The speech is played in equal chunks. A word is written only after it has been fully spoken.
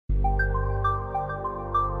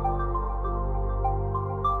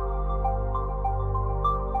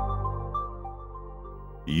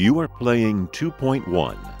You are playing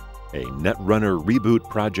 2.1, a Netrunner Reboot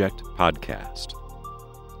Project podcast.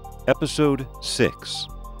 Episode 6,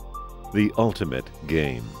 The Ultimate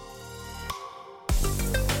Game.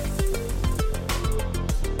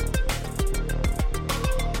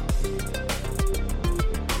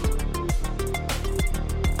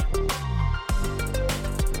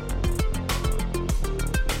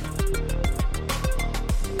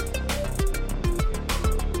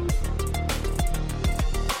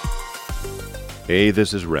 Hey,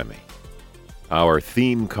 this is Remy. Our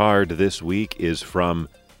theme card this week is from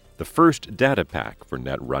the first data pack for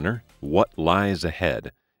Netrunner, What Lies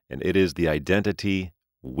Ahead, and it is the identity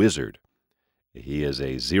Wizard. He is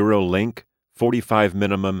a 0-link, 45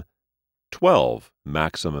 minimum, 12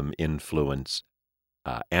 maximum influence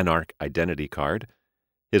Anarch identity card.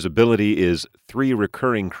 His ability is 3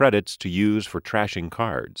 recurring credits to use for trashing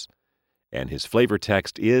cards. And his flavor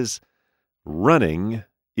text is, running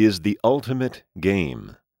is the ultimate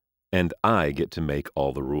game, and I get to make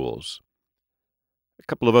all the rules. A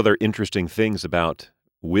couple of other interesting things about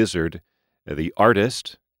Wizard. The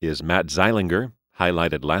artist is Matt Zeilinger,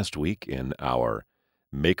 highlighted last week in our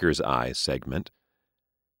Maker's Eye segment.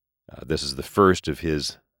 This is the first of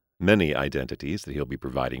his many identities that he'll be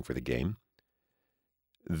providing for the game.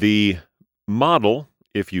 The model,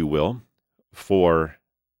 if you will, for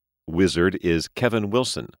Wizard is Kevin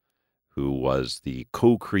Wilson, who was the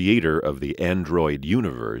co-creator of the Android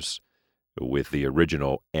universe with the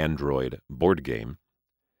original Android board game.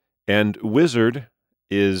 And Wizard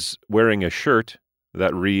is wearing a shirt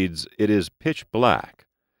that reads, "It is pitch black.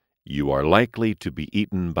 You are likely to be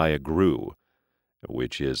eaten by a grue,"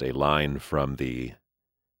 which is a line from the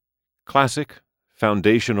classic,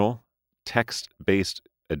 foundational, text-based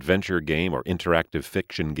adventure game or interactive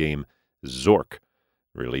fiction game Zork,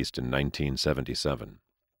 released in 1977.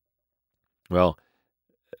 Well,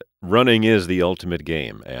 running is the ultimate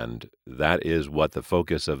game, and that is what the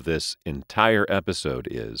focus of this entire episode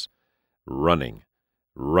is. Running.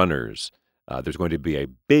 Runners. There's going to be a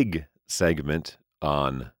big segment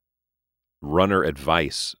on runner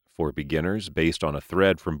advice for beginners based on a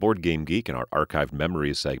thread from Board Game Geek in our Archived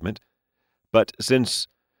Memories segment. But since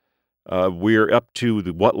we're up to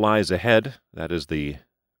the What Lies Ahead, that is the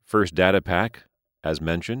first data pack, as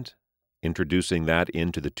mentioned, introducing that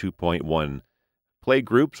into the 2.1 play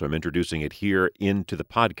group, so I'm introducing it here into the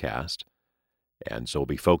podcast. And so we'll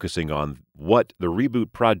be focusing on what the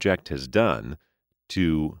Reboot Project has done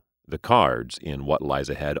to the cards in What Lies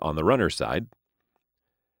Ahead on the runner side.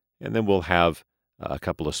 And then we'll have a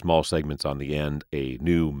couple of small segments on the end, a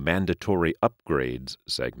new mandatory upgrades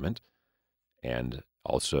segment, and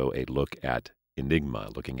also a look at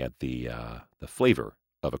Enigma, looking at the flavor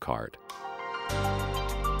of a card.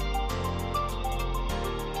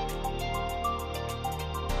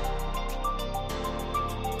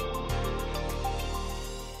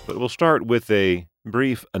 But we'll start with a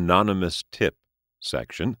brief anonymous tip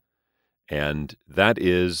section, and that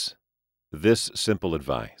is this simple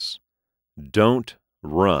advice. Don't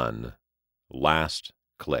run last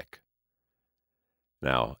click.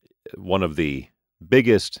 Now, one of the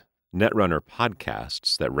biggest Netrunner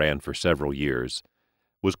podcasts that ran for several years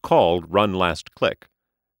was called Run Last Click,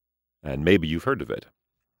 and maybe you've heard of it.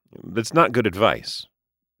 It's not good advice,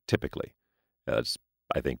 typically. That's,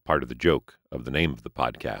 I think, part of the joke of the name of the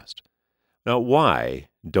podcast. Now, why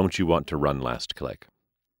don't you want to run last click?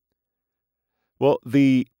 Well,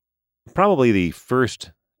 probably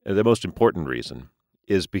the most important reason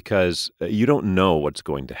is because you don't know what's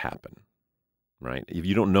going to happen, right? If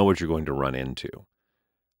you don't know what you're going to run into.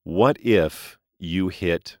 What if you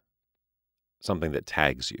hit something that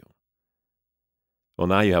tags you? Well,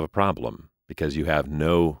 now you have a problem because you have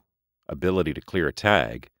no ability to clear a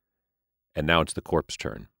tag, and now it's the corp's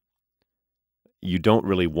turn. You don't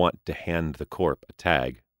really want to hand the corp a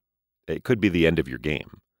tag. It could be the end of your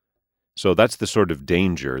game. So that's the sort of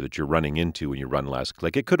danger that you're running into when you run last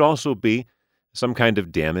click. It could also be some kind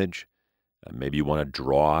of damage. Maybe you want to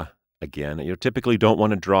draw again. You typically don't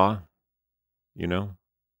want to draw,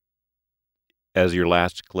 as your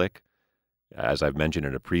last click. As I've mentioned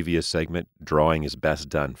in a previous segment, drawing is best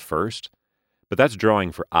done first. But that's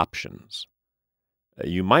drawing for options.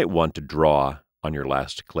 You might want to draw on your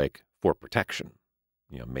last click for protection.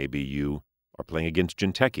 Maybe you are playing against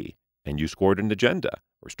Jinteki and you scored an agenda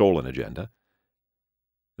or stole an agenda.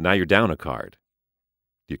 Now you're down a card.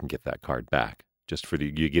 You can get that card back just for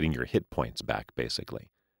you getting your hit points back, basically.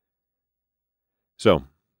 So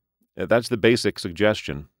that's the basic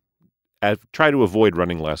suggestion. Try to avoid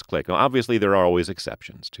running last click. Now, obviously, there are always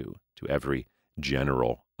exceptions to every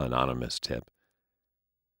general anonymous tip.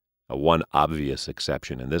 One obvious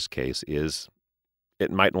exception in this case is it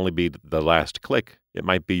might only be the last click. It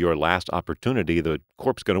might be your last opportunity. The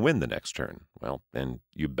corp's going to win the next turn. Well, then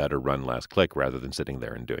you better run last click rather than sitting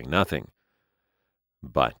there and doing nothing.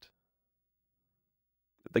 But,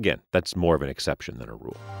 again, that's more of an exception than a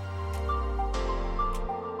rule.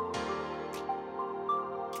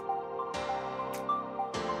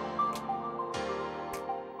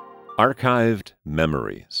 Archived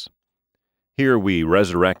memories. Here we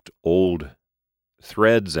resurrect old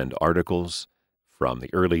threads and articles from the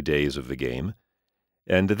early days of the game,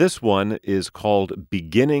 and this one is called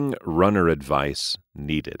Beginning Runner Advice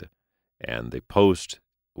Needed, and the post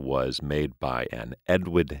was made by an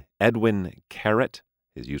Edwin Carrot.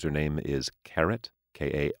 His username is Carrot,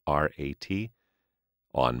 K-A-R-A-T,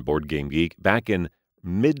 on Board Game Geek back in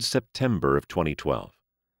mid-September of 2012.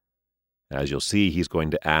 As you'll see, he's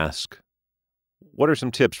going to ask, what are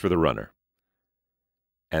some tips for the runner?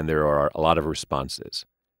 And there are a lot of responses.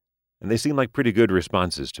 And they seem like pretty good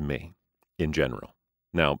responses to me, in general.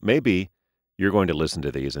 Now, maybe you're going to listen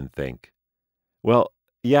to these and think, well,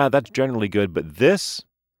 yeah, that's generally good, but this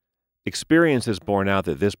experience has borne out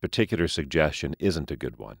that this particular suggestion isn't a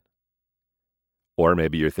good one. Or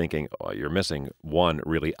maybe you're thinking, oh, you're missing one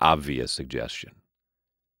really obvious suggestion.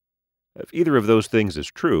 If either of those things is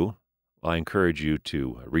true, well, I encourage you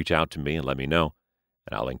to reach out to me and let me know,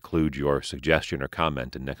 and I'll include your suggestion or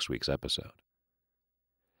comment in next week's episode.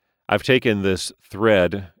 I've taken this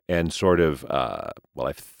thread and sort of,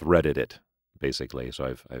 I've threaded it, basically.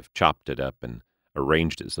 So I've chopped it up and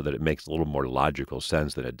arranged it so that it makes a little more logical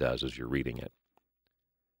sense than it does as you're reading it.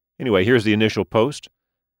 Anyway, here's the initial post.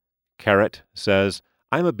 Carrot says,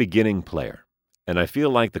 I'm a beginning player, and I feel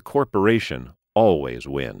like the corporation always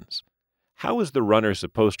wins. How is the runner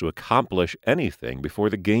supposed to accomplish anything before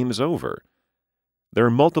the game is over? There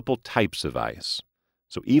are multiple types of ice,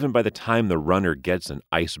 so even by the time the runner gets an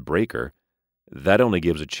icebreaker, that only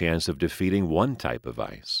gives a chance of defeating one type of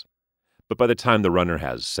ice. But by the time the runner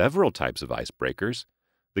has several types of icebreakers,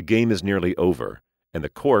 the game is nearly over, and the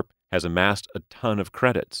corp has amassed a ton of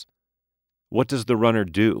credits. What does the runner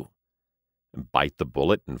do? Bite the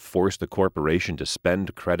bullet and force the corporation to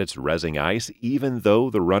spend credits rezzing ice, even though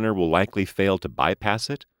the runner will likely fail to bypass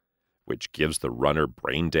it, which gives the runner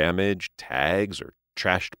brain damage, tags, or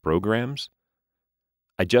trashed programs?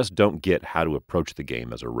 I just don't get how to approach the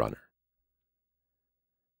game as a runner.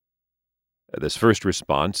 This first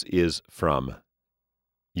response is from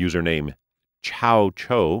username Chao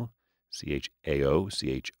Cho,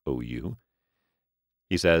 C-H-A-O-C-H-O-U.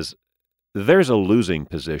 He says, there's a losing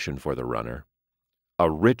position for the runner. A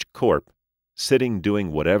rich corp sitting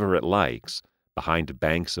doing whatever it likes behind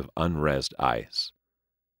banks of unrezzed ice.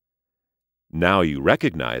 Now you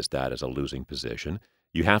recognize that as a losing position,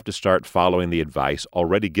 you have to start following the advice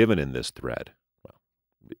already given in this thread. Well,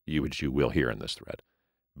 which you will hear in this thread.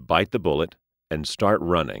 Bite the bullet and start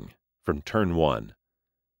running from turn 1.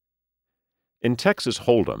 In Texas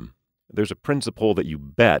Hold'em, there's a principle that you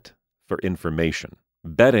bet for information.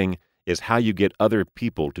 Betting is how you get other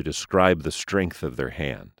people to describe the strength of their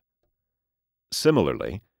hand.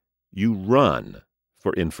 Similarly, you run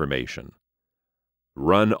for information.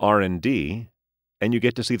 Run R&D, and you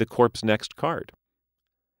get to see the corp's next card.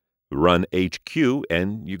 Run HQ,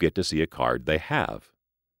 and you get to see a card they have.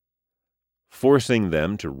 Forcing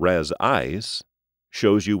them to res ice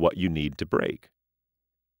shows you what you need to break,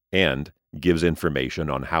 and gives information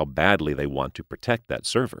on how badly they want to protect that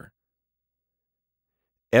server.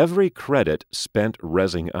 Every credit spent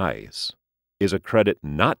rezzing ice is a credit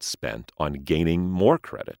not spent on gaining more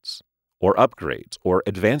credits, or upgrades, or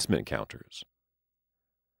advancement counters.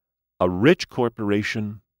 A rich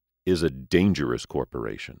corporation is a dangerous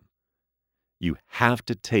corporation. You have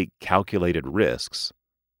to take calculated risks,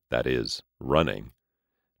 that is, running,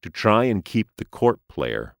 to try and keep the corp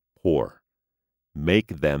player poor.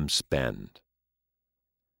 Make them spend.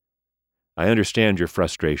 I understand your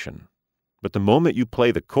frustration, but the moment you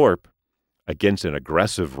play the corp against an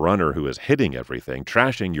aggressive runner who is hitting everything,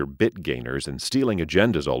 trashing your bit gainers, and stealing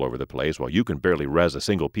agendas all over the place while you can barely res a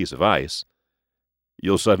single piece of ice,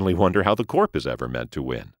 you'll suddenly wonder how the corp is ever meant to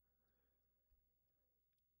win.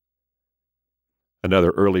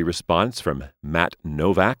 Another early response from Matt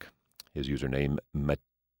Novak, his username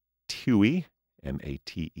Matui,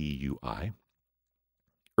 M-A-T-E-U-I.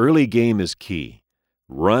 Early game is key.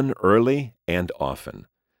 Run early and often.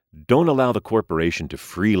 Don't allow the corporation to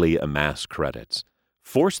freely amass credits.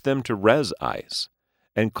 Force them to res ice,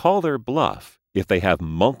 and call their bluff if they have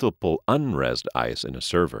multiple unresed ice in a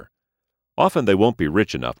server. Often they won't be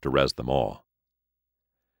rich enough to res them all.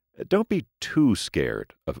 Don't be too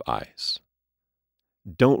scared of ice.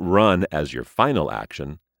 Don't run as your final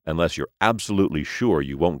action unless you're absolutely sure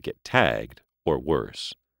you won't get tagged or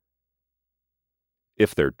worse.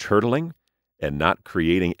 If they're turtling and not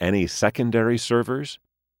creating any secondary servers,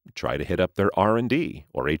 try to hit up their R&D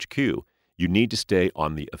or HQ. You need to stay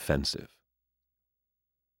on the offensive.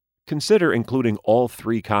 Consider including all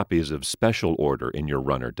 3 copies of Special Order in your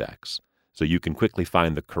runner decks, so you can quickly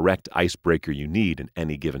find the correct icebreaker you need in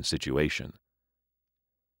any given situation.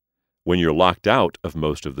 When you're locked out of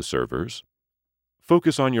most of the servers,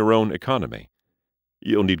 focus on your own economy.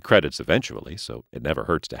 You'll need credits eventually, so it never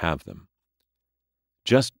hurts to have them.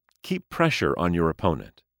 Just keep pressure on your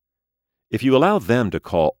opponent. If you allow them to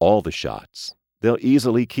call all the shots, they'll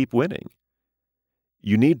easily keep winning.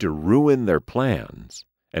 You need to ruin their plans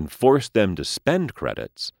and force them to spend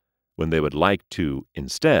credits when they would like to,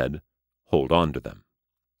 instead, hold on to them.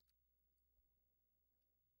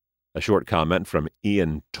 A short comment from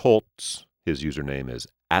Ian Toltz. His username is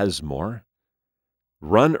Asmore.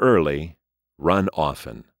 Run early, run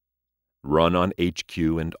often. Run on HQ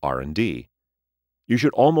and R&D. You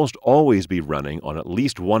should almost always be running on at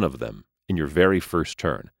least one of them in your very first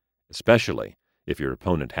turn, especially if your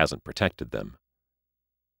opponent hasn't protected them.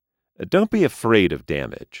 Don't be afraid of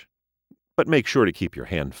damage, but make sure to keep your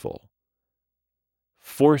hand full.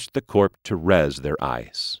 Force the corp to res their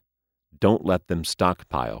ice. Don't let them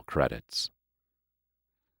stockpile credits.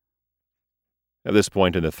 At this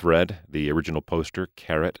point in the thread, the original poster,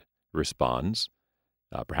 Carrot, responds,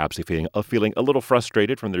 perhaps feeling a little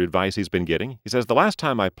frustrated from the advice he's been getting. He says, "The last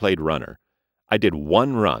time I played Runner, I did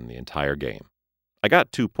 1 run the entire game. I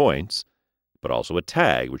got 2 points, but also a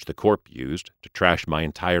tag which the corp used to trash my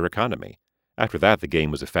entire economy. After that, the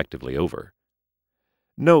game was effectively over.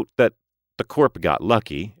 Note that the corp got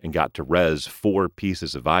lucky and got to res 4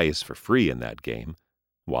 pieces of ice for free in that game,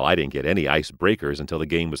 while I didn't get any ice breakers until the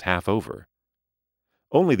game was half over.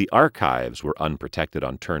 Only the archives were unprotected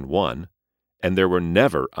on turn 1, and there were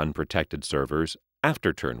never unprotected servers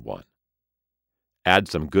after turn 1. Add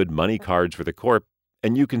some good money cards for the corp,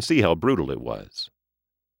 and you can see how brutal it was."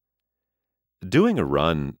 Doing a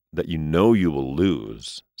run that you know you will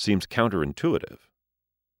lose seems counterintuitive.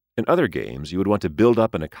 In other games, you would want to build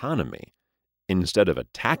up an economy instead of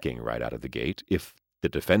attacking right out of the gate if the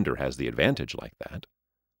defender has the advantage like that.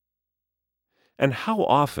 And how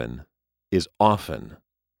often is often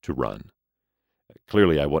to run?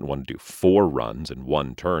 Clearly, I wouldn't want to do 4 runs in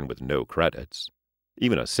 1 turn with no credits.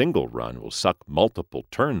 Even a single run will suck multiple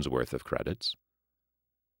turns worth of credits.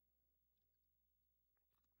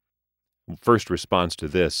 First response to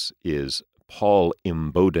this is Paul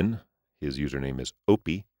Imboden. His username is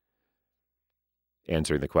Opie.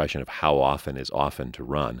 Answering the question of how often is often to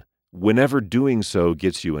run. Whenever doing so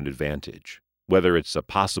gets you an advantage, whether it's a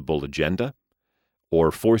possible agenda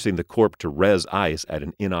or forcing the corp to res ice at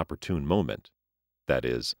an inopportune moment. That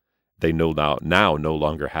is, they now no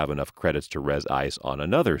longer have enough credits to res ice on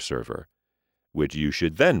another server, which you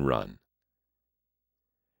should then run.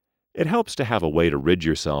 It helps to have a way to rid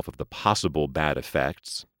yourself of the possible bad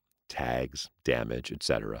effects, tags, damage,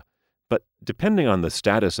 etc. But depending on the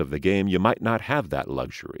status of the game, you might not have that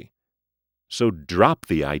luxury. So drop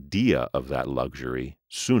the idea of that luxury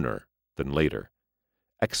sooner than later.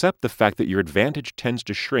 Accept the fact that your advantage tends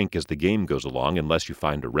to shrink as the game goes along unless you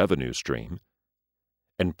find a revenue stream,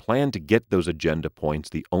 and plan to get those agenda points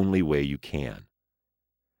the only way you can.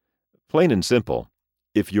 Plain and simple,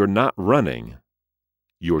 if you're not running,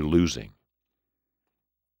 you're losing.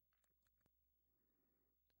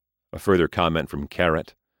 A further comment from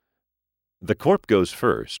Carrot. The corp goes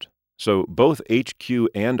first, so both HQ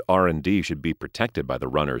and R&D should be protected by the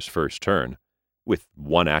runner's first turn, with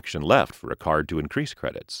 1 action left for a card to increase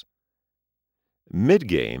credits.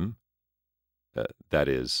 Mid-game, that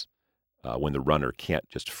is, when the runner can't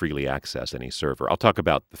just freely access any server. I'll talk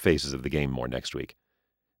about the phases of the game more next week.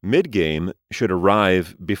 Mid-game should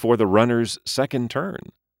arrive before the runner's second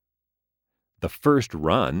turn. The first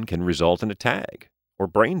run can result in a tag or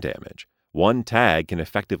brain damage. 1 tag can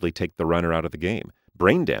effectively take the runner out of the game.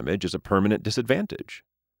 Brain damage is a permanent disadvantage.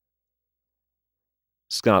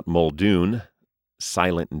 Scott Muldoon,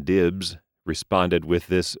 Silent Dibs, responded with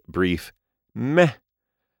this brief, "Meh.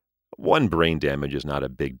 1 brain damage is not a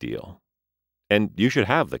big deal. And you should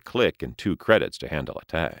have the click and 2 credits to handle a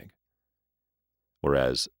tag."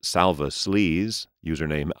 Whereas Salva Sleaze,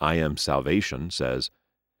 username I Am Salvation, says,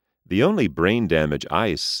 "The only brain damage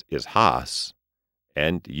ice is Haas,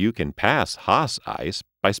 and you can pass Haas ice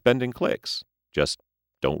by spending clicks. Just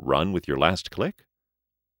don't run with your last click."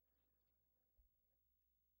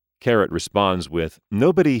 Carrot responds with,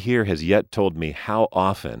 "Nobody here has yet told me how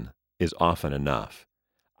often is often enough.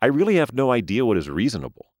 I really have no idea what is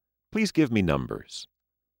reasonable. Please give me numbers.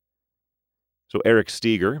 So Eric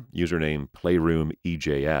Steger, username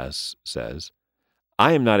PlayroomEJS, says,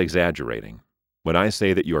 I am not exaggerating when I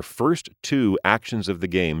say that your first two actions of the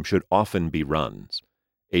game should often be runs,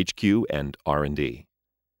 HQ and R&D.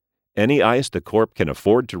 Any ice the Corp can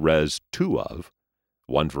afford to res two of,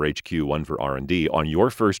 one for HQ, one for R&D, on your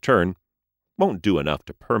first turn won't do enough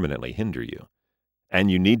to permanently hinder you, and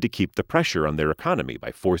you need to keep the pressure on their economy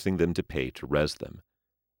by forcing them to pay to res them.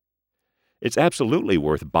 It's absolutely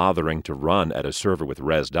worth bothering to run at a server with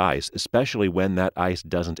resed ice, especially when that ice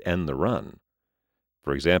doesn't end the run.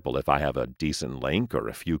 For example, if I have a decent link or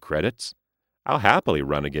a few credits, I'll happily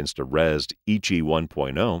run against a resed Ichi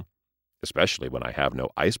 1.0, especially when I have no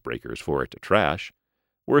icebreakers for it to trash.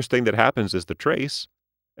 Worst thing that happens is the trace,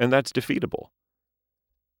 and that's defeatable.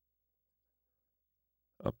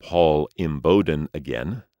 Paul Imboden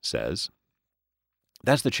again says,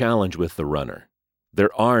 that's the challenge with the runner.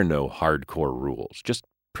 There are no hardcore rules, just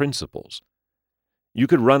principles. You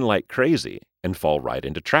could run like crazy and fall right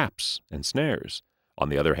into traps and snares. On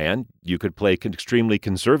the other hand, you could play extremely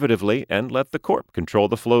conservatively and let the Corp control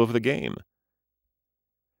the flow of the game.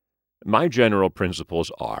 My general principles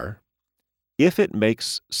are, if it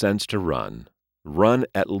makes sense to run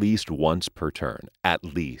at least once per turn, at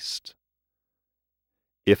least.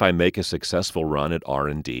 If I make a successful run at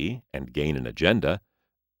R&D and gain an agenda,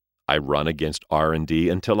 I run against R&D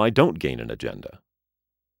until I don't gain an agenda.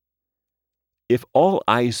 If all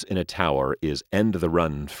ice in a tower is end the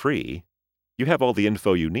run free, you have all the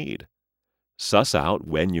info you need. Suss out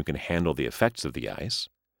when you can handle the effects of the ice,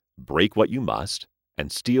 break what you must,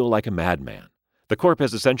 and steal like a madman. The Corp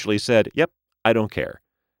has essentially said, yep, I don't care.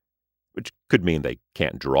 Which could mean they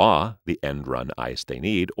can't draw the end run ice they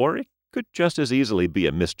need, or it could just as easily be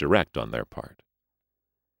a misdirect on their part.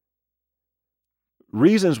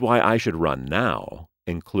 Reasons why I should run now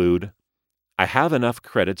include, I have enough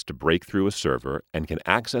credits to break through a server and can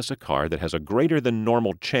access a card that has a greater than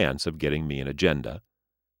normal chance of getting me an agenda.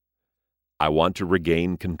 I want to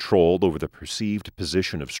regain control over the perceived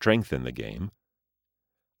position of strength in the game.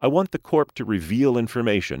 I want the Corp to reveal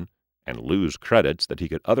information and lose credits that he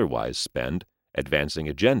could otherwise spend advancing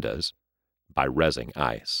agendas by resing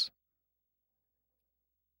ice.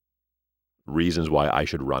 Reasons why I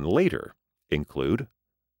should run later include,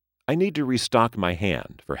 I need to restock my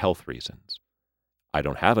hand for health reasons. I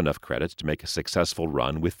don't have enough credits to make a successful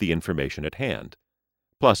run with the information at hand,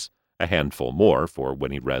 plus a handful more for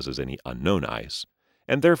when he reses any unknown ice,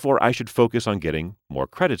 and therefore I should focus on getting more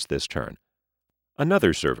credits this turn.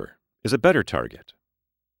 Another server is a better target.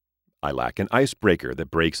 I lack an icebreaker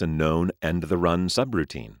that breaks a known end-the-run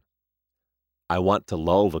subroutine. I want to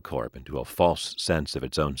lull the Corp into a false sense of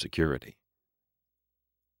its own security.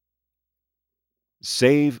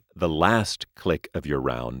 Save the last click of your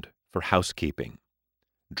round for housekeeping.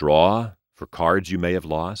 Draw for cards you may have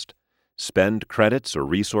lost, spend credits or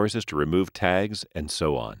resources to remove tags, and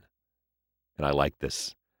so on. And I like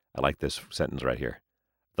this sentence right here.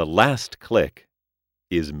 The last click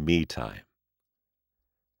is me time.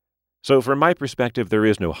 So from my perspective, there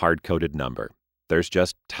is no hard-coded number. There's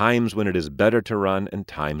just times when it is better to run and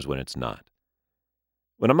times when it's not.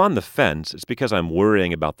 When I'm on the fence, it's because I'm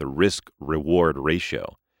worrying about the risk-reward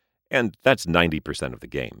ratio. And that's 90% of the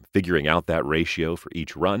game, figuring out that ratio for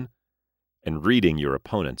each run and reading your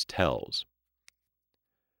opponent's tells.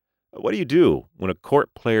 What do you do when a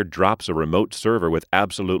Corp player drops a remote server with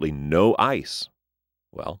absolutely no ice?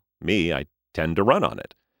 Well, I tend to run on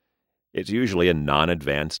it. It's usually a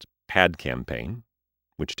non-advanced pad campaign,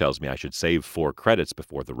 which tells me I should save 4 credits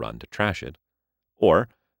before the run to trash it, or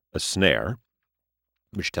a snare,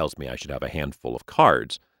 which tells me I should have a handful of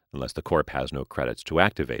cards unless the Corp has no credits to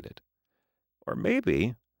activate it. Or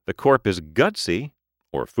maybe the Corp is gutsy,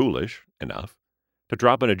 or foolish enough, to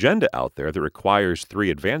drop an agenda out there that requires 3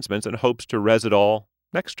 advancements and hopes to res it all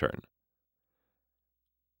next turn.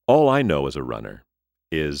 All I know as a runner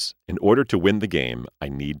is, in order to win the game, I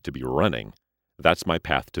need to be running. That's my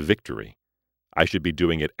path to victory. I should be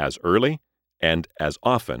doing it as early and as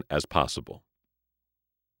often as possible.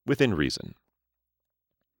 Within reason.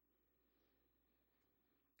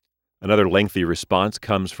 Another lengthy response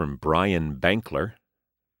comes from Brian Bankler.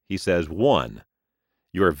 He says, 1.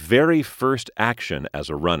 Your very first action as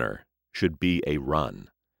a runner should be a run.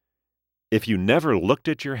 If you never looked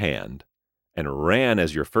at your hand and ran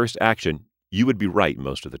as your first action, you would be right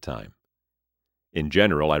most of the time. In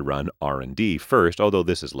general, I run R&D first, although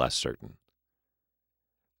this is less certain.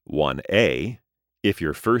 1A, if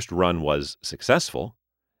your first run was successful,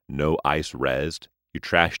 no ice resed, you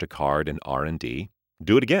trashed a card in R&D,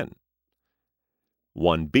 do it again.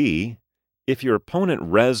 1B, if your opponent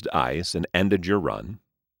rezzed ice and ended your run,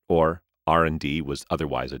 or R&D was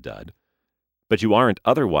otherwise a dud, but you aren't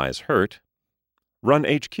otherwise hurt, run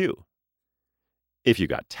HQ. If you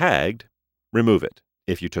got tagged, remove it.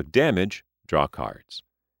 If you took damage, draw cards.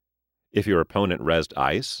 If your opponent rezzed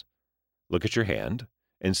ice, look at your hand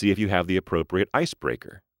and see if you have the appropriate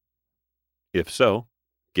icebreaker. If so,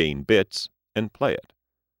 gain bits and play it.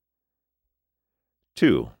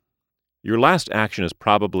 2. Your last action is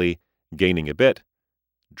probably gaining a bit,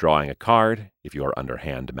 drawing a card if you are under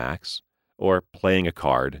hand max, or playing a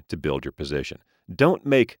card to build your position. Don't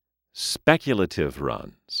make speculative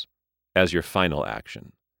runs as your final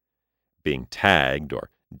action. Being tagged or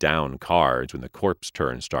down cards when the corpse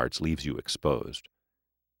turn starts leaves you exposed.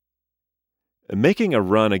 Making a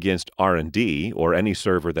run against R&D or any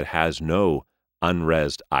server that has no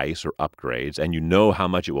unrezzed ice or upgrades, and you know how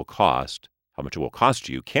much it will cost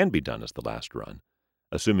you, can be done as the last run,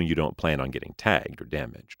 assuming you don't plan on getting tagged or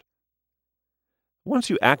damaged. Once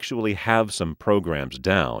you actually have some programs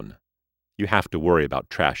down, you have to worry about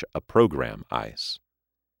trash a program ice.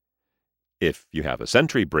 If you have a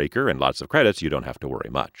sentry breaker and lots of credits, you don't have to worry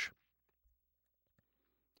much.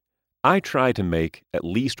 I try to make at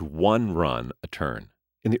least one run a turn.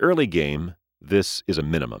 In the early game, this is a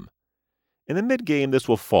minimum. In the mid-game, this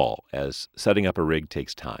will fall, as setting up a rig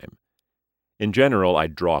takes time. In general, I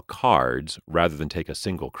draw cards rather than take a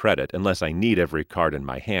single credit unless I need every card in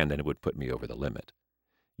my hand and it would put me over the limit.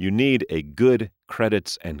 You need a good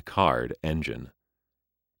credits and card engine.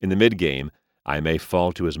 In the mid-game, I may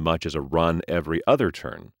fall to as much as a run every other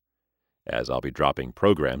turn, as I'll be dropping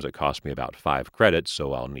programs that cost me about 5 credits,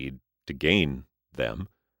 so I'll need to gain them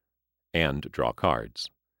and draw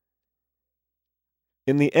cards.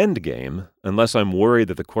 In the end game, unless I'm worried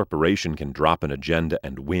that the corporation can drop an agenda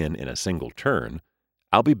and win in a single turn,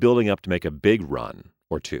 I'll be building up to make a big run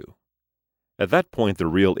or two. At that point, the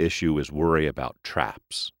real issue is worry about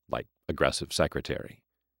traps, like aggressive secretary.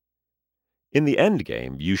 In the end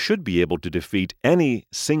game, you should be able to defeat any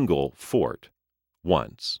single fort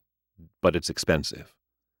once, but it's expensive.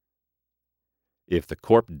 If the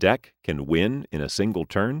corp deck can win in a single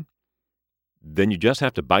turn, then you just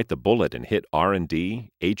have to bite the bullet and hit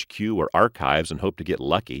R&D, HQ, or archives and hope to get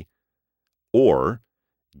lucky, or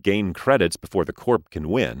gain credits before the corp can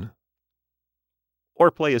win,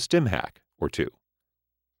 or play a stim hack or two.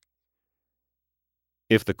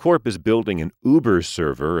 If the corp is building an uber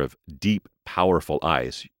server of deep, powerful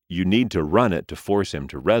ice, you need to run it to force him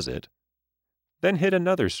to res it, then hit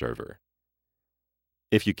another server.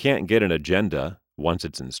 If you can't get an agenda once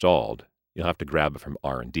it's installed, you'll have to grab it from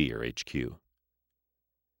R&D or HQ.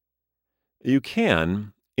 You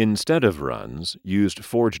can, instead of runs, use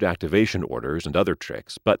forged activation orders and other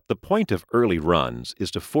tricks, but the point of early runs is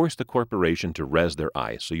to force the corporation to res their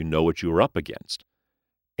ice so you know what you are up against,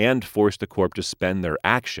 and force the corp to spend their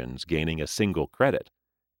actions gaining a single credit,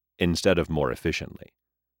 instead of more efficiently.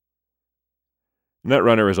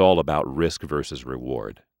 Netrunner is all about risk versus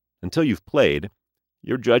reward. Until you've played,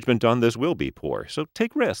 your judgment on this will be poor, so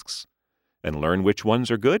take risks, and learn which ones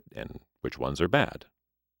are good and which ones are bad.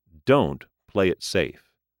 Don't play it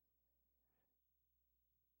safe.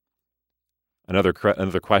 Another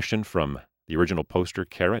question from the original poster,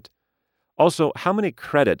 Carrot. Also, how many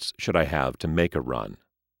credits should I have to make a run?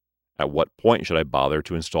 At what point should I bother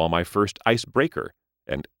to install my first icebreaker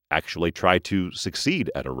and actually try to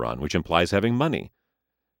succeed at a run, which implies having money?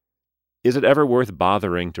 Is it ever worth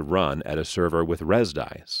bothering to run at a server with res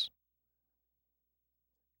dice?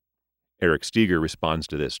 Eric Steger responds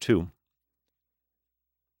to this too.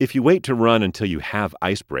 If you wait to run until you have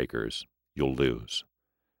icebreakers, you'll lose.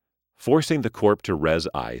 Forcing the corp to res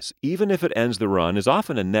ice, even if it ends the run, is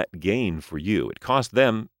often a net gain for you. It costs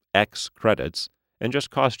them X credits and just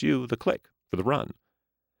costs you the click for the run.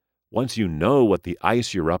 Once you know what the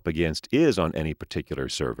ice you're up against is on any particular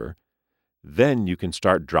server, then you can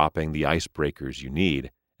start dropping the icebreakers you need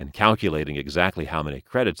and calculating exactly how many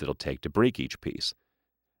credits it'll take to break each piece.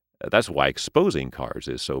 That's why exposing cards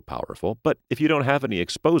is so powerful, but if you don't have any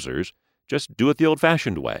exposers, just do it the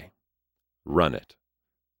old-fashioned way. Run it.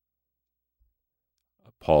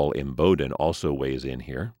 Paul Imboden also weighs in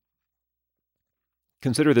here.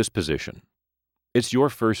 Consider this position. It's your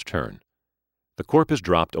first turn. The corp has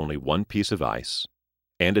dropped only one piece of ice,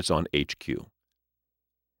 and it's on HQ.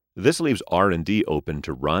 This leaves R&D open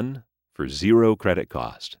to run for 0 credit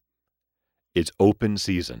cost. It's open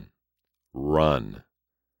season. Run.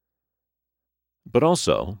 But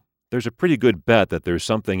also, there's a pretty good bet that there's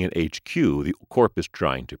something in HQ the corp is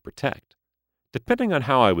trying to protect. Depending on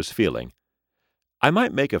how I was feeling, I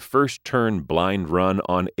might make a first turn blind run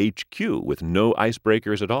on HQ with no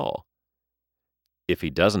icebreakers at all. If he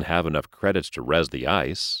doesn't have enough credits to res the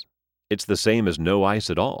ice, it's the same as no ice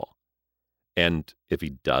at all. And if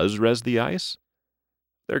he does res the ice,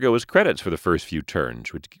 there go his credits for the first few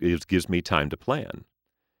turns, which gives me time to plan.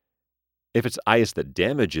 If it's ice that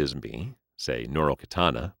damages me, say Neural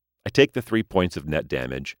Katana, I take the 3 points of net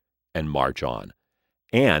damage and march on.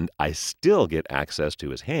 And I still get access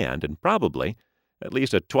to his hand and probably at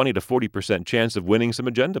least a 20 to 40% chance of winning some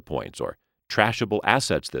agenda points or trashable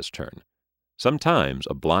assets this turn. Sometimes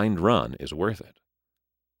a blind run is worth it.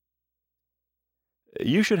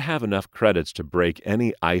 You should have enough credits to break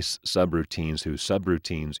any ice subroutines whose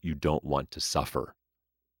subroutines you don't want to suffer.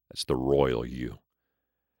 That's the royal you.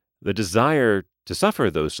 The desire to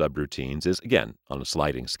suffer those subroutines is, again, on a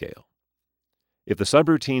sliding scale. If the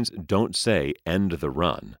subroutines don't say end the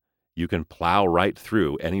run, you can plow right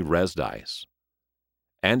through any resed ice.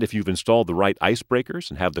 And if you've installed the right icebreakers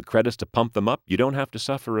and have the credits to pump them up, you don't have to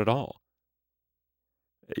suffer at all.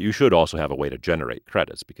 You should also have a way to generate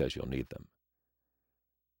credits because you'll need them.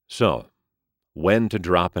 So, when to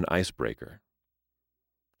drop an icebreaker?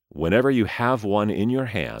 Whenever you have one in your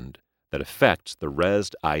hand that affects the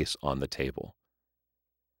resed ice on the table.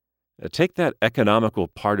 Take that economical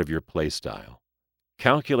part of your playstyle,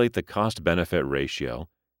 calculate the cost-benefit ratio,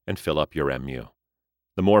 and fill up your MU.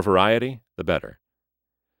 The more variety, the better.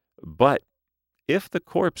 But if the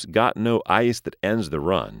corpse got no ice that ends the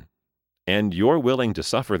run, and you're willing to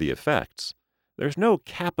suffer the effects, there's no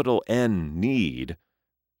capital N need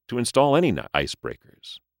to install any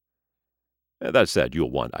icebreakers. That said,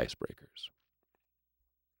 you'll want icebreakers.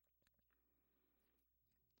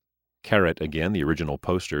 Carrot, again, the original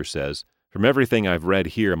poster, says, "From everything I've read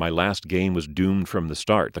here, my last game was doomed from the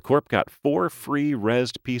start. The Corp got 4 free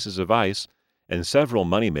resed pieces of ice and several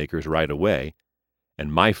moneymakers right away,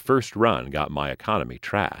 and my first run got my economy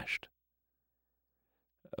trashed."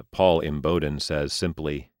 Paul Imboden says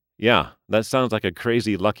simply, "Yeah, that sounds like a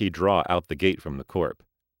crazy lucky draw out the gate from the Corp.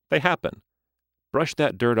 They happen. Brush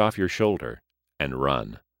that dirt off your shoulder and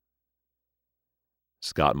run."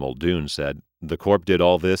 Scott Muldoon said, "The Corp did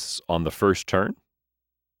all this on the first turn?"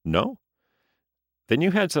 No? Then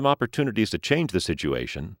you had some opportunities to change the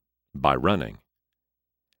situation by running.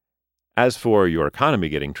 As for your economy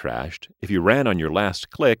getting trashed, if you ran on your last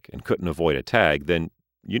click and couldn't avoid a tag, then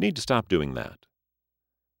you need to stop doing that.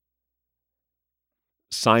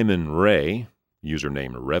 Simon Ray,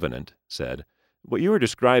 username Revenant, said, "What you were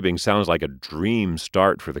describing sounds like a dream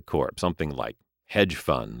start for the Corp, something like hedge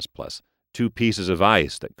funds plus 2 pieces of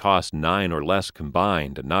ice that cost 9 or less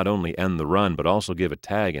combined and not only end the run but also give a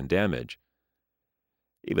tag and damage.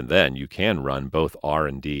 Even then, you can run both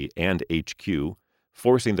R&D and HQ,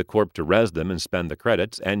 forcing the Corp to res them and spend the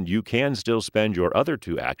credits, and you can still spend your other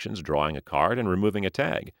 2 actions drawing a card and removing a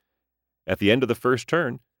tag. At the end of the first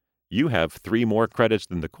turn, you have 3 more credits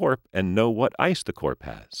than the Corp and know what ice the Corp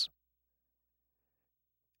has.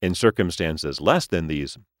 In circumstances less than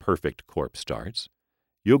these perfect Corp starts,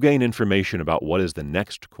 you'll gain information about what is the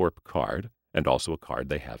next Corp card and also a card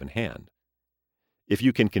they have in hand. If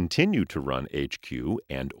you can continue to run HQ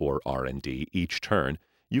and or R&D each turn,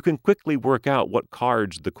 you can quickly work out what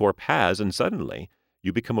cards the Corp has, and suddenly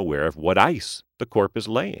you become aware of what ice the Corp is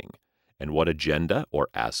laying and what agenda or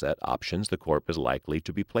asset options the Corp is likely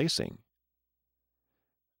to be placing.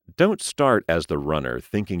 Don't start as the runner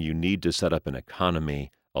thinking you need to set up an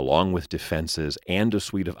economy along with defenses and a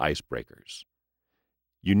suite of icebreakers.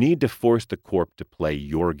 You need to force the Corp to play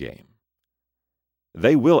your game.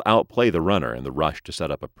 They will outplay the runner in the rush to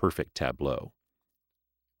set up a perfect tableau.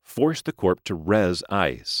 Force the Corp to res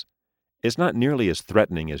ice. It's not nearly as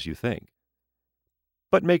threatening as you think.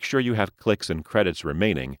 But make sure you have clicks and credits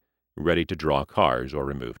remaining, ready to draw cards or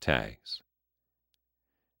remove tags.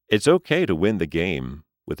 It's okay to win the game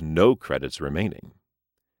with no credits remaining.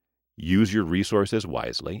 Use your resources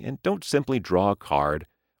wisely and don't simply draw a card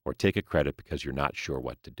or take a credit because you're not sure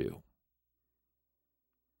what to do.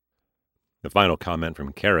 The final comment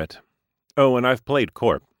from Carrot. "Oh, and I've played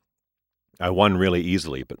Corp. I won really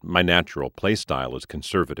easily, but my natural playstyle is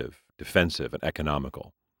conservative, defensive, and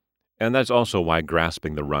economical. And that's also why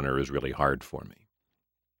grasping the runner is really hard for me."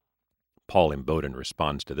 Paul Imboden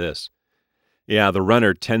responds to this. "Yeah, the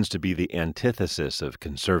runner tends to be the antithesis of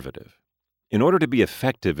conservative. In order to be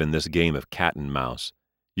effective in this game of cat and mouse,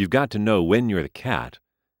 you've got to know when you're the cat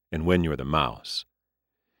and when you're the mouse.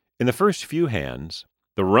 In the first few hands,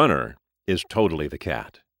 the runner is totally the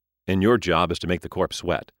cat, and your job is to make the Corp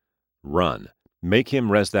sweat. Run. Make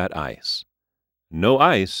him res that ice. No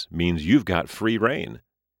ice means you've got free reign.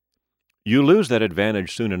 You lose that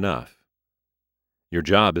advantage soon enough. Your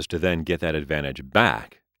job is to then get that advantage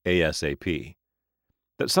back ASAP.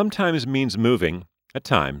 That sometimes means moving, at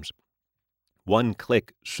times, one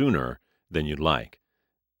click sooner than you'd like,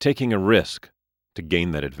 taking a risk to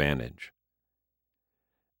gain that advantage.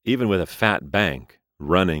 Even with a fat bank,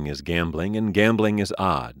 running is gambling and gambling is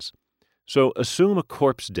odds. So assume a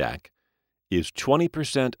corpse deck is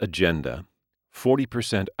 20% agenda,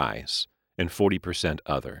 40% ice, and 40%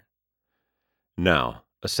 other. Now,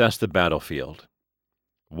 assess the battlefield.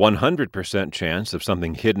 100% chance of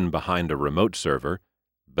something hidden behind a remote server,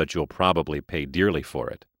 but you'll probably pay dearly for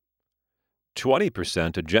it.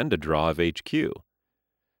 20% agenda draw of HQ.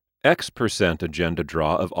 X% agenda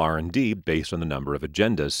draw of R&D based on the number of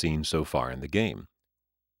agendas seen so far in the game.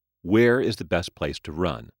 Where is the best place to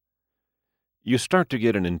run? You start to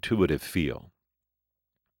get an intuitive feel.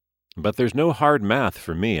 But there's no hard math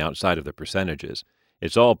for me outside of the percentages.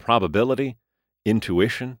 It's all probability,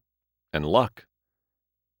 intuition, and luck.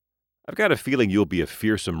 I've got a feeling you'll be a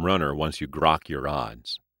fearsome runner once you grok your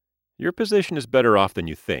odds. Your position is better off than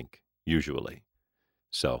you think, usually.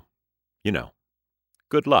 So,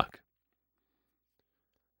 good luck.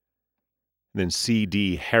 And then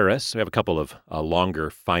C.D. Harris. We have a couple of longer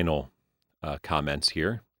final comments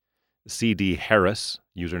here. C.D. Harris,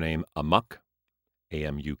 username Amuk,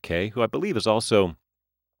 A-M-U-K, who I believe is also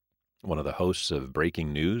one of the hosts of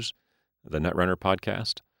Breaking News, the Netrunner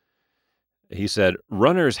podcast. He said,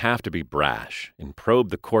 runners have to be brash and probe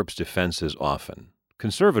the corp's defenses often.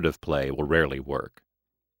 Conservative play will rarely work.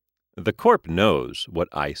 The corp knows what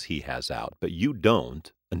ice he has out, but you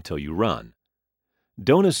don't until you run.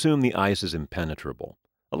 Don't assume the ice is impenetrable.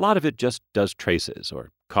 A lot of it just does traces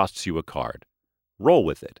or costs you a card. Roll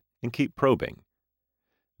with it and keep probing.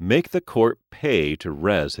 Make the corp pay to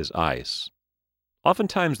res his ice.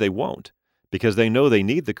 Oftentimes they won't, because they know they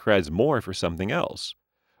need the creds more for something else,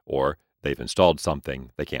 or they've installed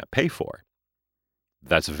something they can't pay for.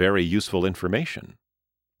 That's very useful information,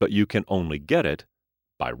 but you can only get it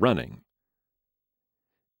by running.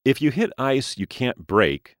 If you hit ice you can't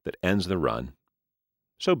break that ends the run,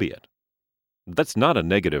 so be it. That's not a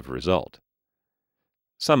negative result.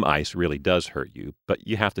 Some ice really does hurt you, but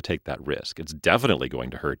you have to take that risk. It's definitely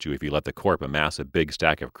going to hurt you if you let the corp amass a big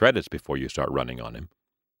stack of credits before you start running on him.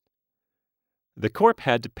 The corp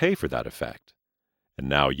had to pay for that effect, and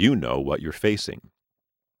now you know what you're facing.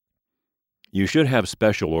 You should have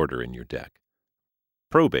special order in your deck.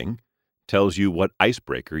 Probing tells you what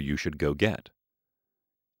icebreaker you should go get.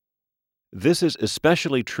 This is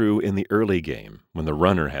especially true in the early game, when the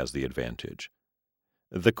runner has the advantage.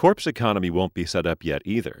 The corpse economy won't be set up yet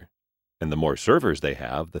either, and the more servers they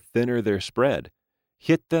have, the thinner their spread.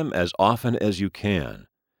 Hit them as often as you can,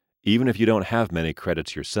 even if you don't have many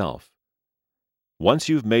credits yourself. Once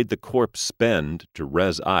you've made the corpse spend to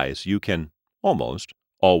res ice, you can, almost,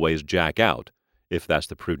 always jack out, if that's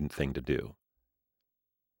the prudent thing to do.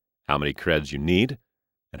 How many creds you need,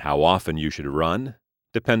 and how often you should run,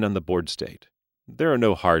 depend on the board state. There are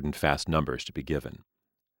no hard and fast numbers to be given.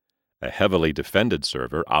 A heavily defended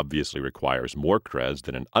server obviously requires more creds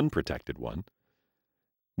than an unprotected one.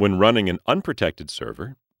 When running an unprotected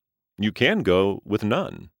server, you can go with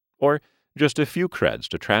none, or just a few creds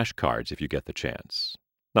to trash cards if you get the chance.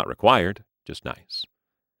 Not required, just nice.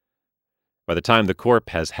 By the time the corp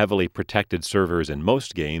has heavily protected servers in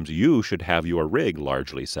most games, you should have your rig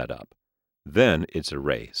largely set up. Then it's a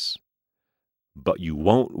race. But you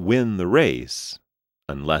won't win the race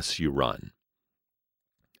unless you run.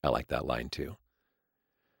 I like that line too.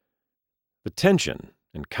 The tension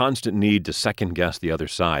and constant need to second-guess the other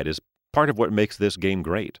side is part of what makes this game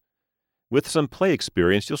great. With some play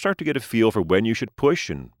experience, you'll start to get a feel for when you should push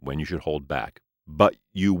and when you should hold back. But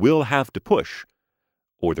you will have to push,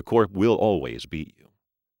 or the corp will always beat you.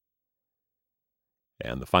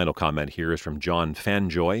 And the final comment here is from John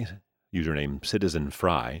Fanjoy, username Citizen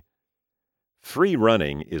Fry. Free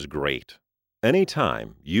running is great.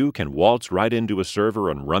 Anytime you can waltz right into a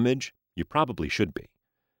server and rummage, you probably should be.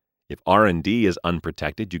 If R&D is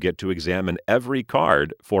unprotected, you get to examine every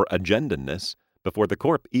card for agendaness before the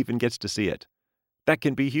corp even gets to see it. That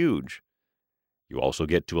can be huge. You also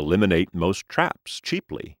get to eliminate most traps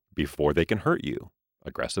cheaply before they can hurt you.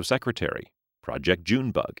 Aggressive Secretary, Project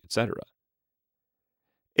Junebug, etc.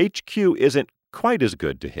 HQ isn't quite as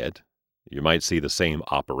good to hit. You might see the same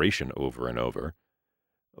operation over and over.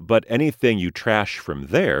 But anything you trash from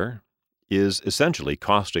there is essentially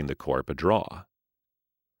costing the corp a draw.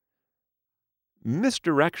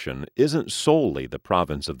 Misdirection isn't solely the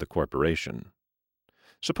province of the corporation.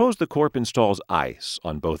 Suppose the corp installs ICE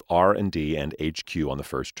on both R&D and HQ on the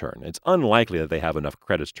first turn. It's unlikely that they have enough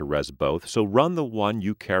credits to res both, so run the one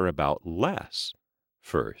you care about less.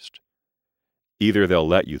 first. Either they'll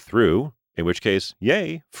let you through, in which case,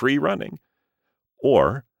 yay, free running,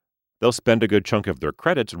 or they'll spend a good chunk of their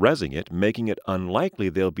credits resing it, making it unlikely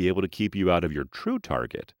they'll be able to keep you out of your true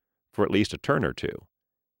target for at least a turn or two.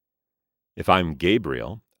 If I'm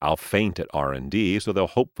Gabriel, I'll feint at R&D, so they'll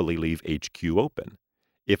hopefully leave HQ open.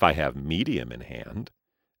 If I have medium in hand,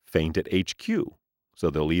 feint at HQ, so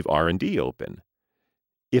they'll leave R&D open.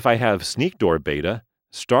 If I have sneak door beta,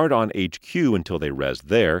 start on HQ until they res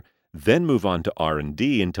there, then move on to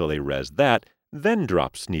R&D until they res that, then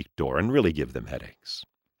drop sneak door and really give them headaches.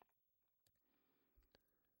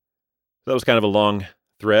 That was kind of a long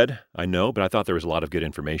thread, I know, but I thought there was a lot of good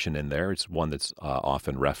information in there. It's one that's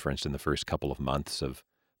often referenced in the first couple of months of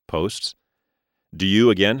posts. Do you,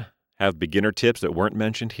 again, have beginner tips that weren't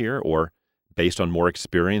mentioned here, or based on more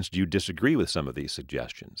experience, do you disagree with some of these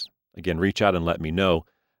suggestions? Again, reach out and let me know.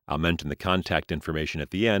 I'll mention the contact information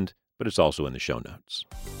at the end, but it's also in the show notes.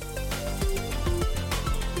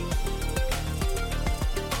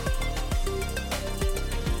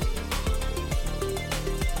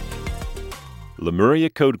 Lemuria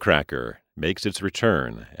Codecracker makes its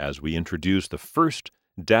return as we introduce the first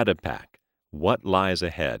data pack, What Lies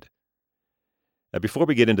Ahead. Now, before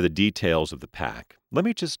we get into the details of the pack, let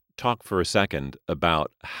me just talk for a second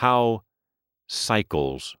about how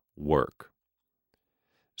cycles work.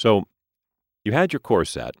 So, you had your core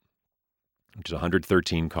set, which is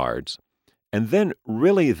 113 cards, and then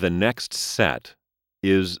really the next set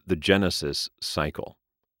is the Genesis cycle,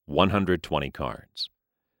 120 cards.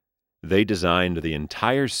 They designed the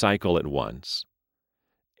entire cycle at once,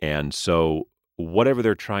 and so whatever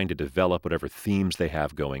they're trying to develop, whatever themes they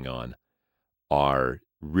have going on, are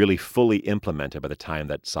really fully implemented by the time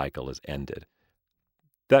that cycle is ended.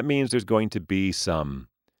 That means there's going to be some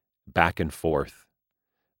back and forth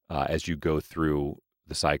as you go through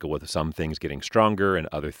the cycle, with some things getting stronger and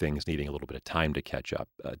other things needing a little bit of time to catch up,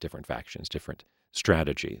 different factions, different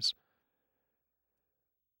strategies.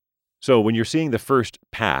 So when you're seeing the first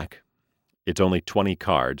pack, it's only 20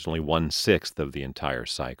 cards, only 1/6 of the entire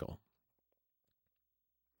cycle.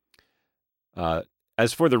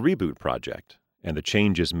 As for the reboot project and the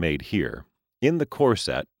changes made here, in the core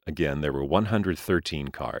set, again, there were 113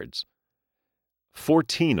 cards.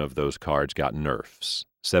 14 of those cards got nerfs,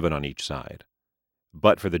 7 on each side.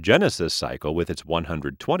 But for the Genesis cycle, with its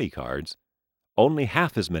 120 cards, only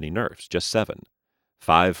half as many nerfs, just 7.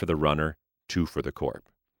 5 for the runner, 2 for the corp.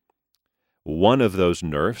 One of those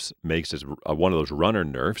nerfs one of those runner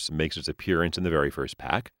nerfs makes its appearance in the very first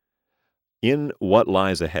pack. In What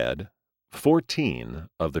Lies Ahead, 14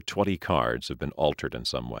 of the 20 cards have been altered in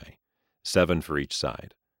some way, 7 for each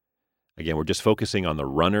side. Again, we're just focusing on the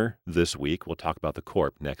runner this week. We'll talk about the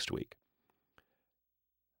corp next week.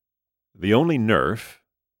 The only nerf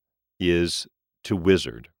is to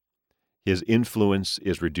Wizard. His influence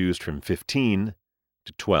is reduced from 15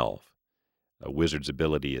 to 12. A Wizard's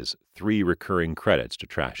ability is 3 recurring credits to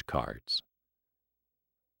trash cards.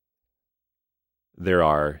 There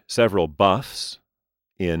are several buffs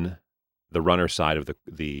in the runner side of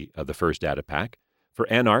the first data pack. For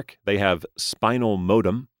Anarch, they have Spinal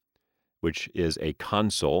Modem, which is a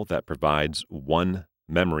console that provides 1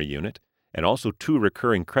 memory unit, and also 2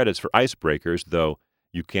 recurring credits for Icebreakers, though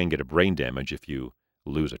you can get a brain damage if you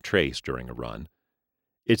lose a trace during a run.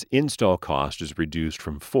 Its install cost is reduced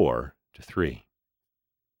from 4 to 3.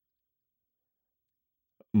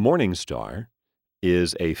 Morningstar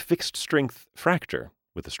is a fixed strength fracture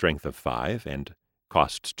with a strength of 5 and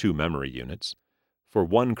costs 2 memory units. For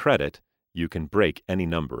 1 credit, you can break any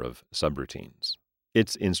number of subroutines.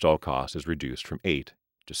 Its install cost is reduced from 8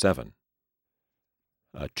 to 7.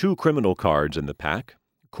 2 criminal cards in the pack.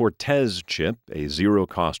 Cortez Chip, a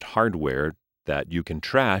zero-cost hardware that you can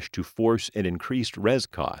trash to force an increased res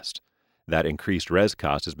cost. That increased res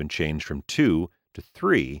cost has been changed from 2 to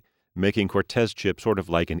 3, making Cortez Chip sort of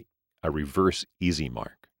like a reverse easy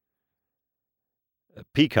mark.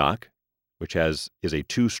 Peacock, which is a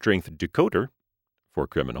 2-strength decoder for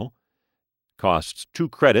criminal, costs 2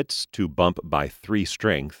 credits to bump by 3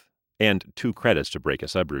 strength and 2 credits to break a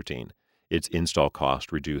subroutine. Its install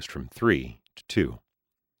cost reduced from 3 to 2.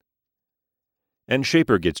 And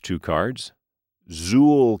Shaper gets 2 cards.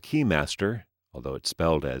 Zool Keymaster, although it's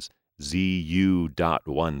spelled as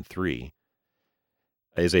ZU.13,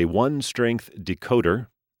 is a 1-strength decoder.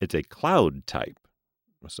 It's a cloud type.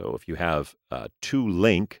 So if you have 2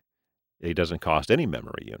 link, it doesn't cost any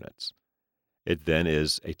memory units. It then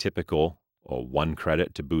is a typical 1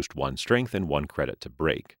 credit to boost 1 strength and 1 credit to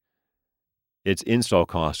break. Its install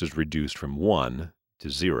cost is reduced from 1 to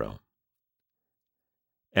 0.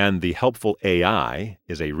 And the Helpful AI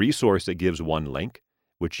is a resource that gives 1 link,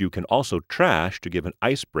 which you can also trash to give an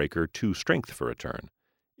Icebreaker 2 strength for a turn.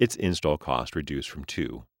 Its install cost reduced from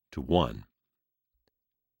 2 to 1.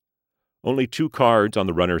 Only 2 cards on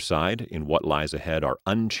the runner side in What Lies Ahead are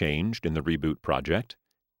unchanged in the Reboot project.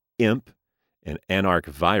 Imp, an Anarch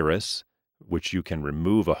virus, which you can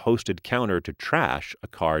remove a hosted counter to trash a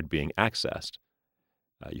card being accessed.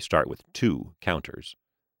 You start with 2 counters.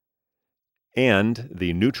 And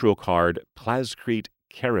the neutral card Plascrete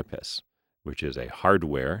Carapace, which is a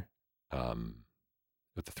hardware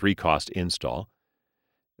with a 3-cost install.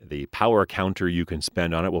 The power counter you can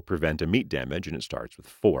spend on it will prevent a meat damage, and it starts with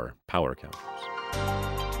 4 power counters.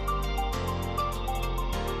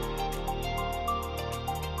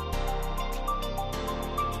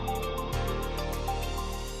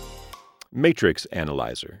 Matrix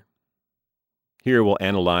Analyzer. Here we'll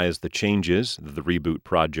analyze the changes that the Reboot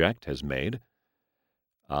project has made.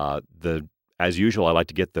 As usual, I like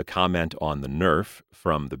to get the comment on the nerf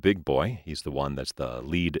from the big boy. He's the one that's the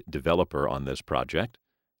lead developer on this project.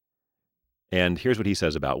 And here's what he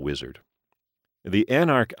says about Wizard. The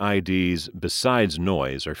Anarch IDs, besides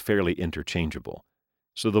noise, are fairly interchangeable.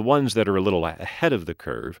 So the ones that are a little ahead of the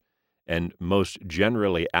curve and most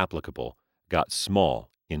generally applicable got small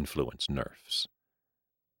influence nerfs.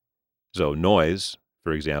 So noise,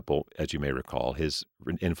 for example, as you may recall, his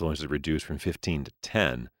influence is reduced from 15 to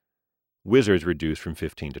 10. Wizard's reduced from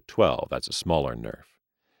 15 to 12. That's a smaller nerf.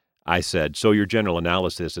 I said, so your general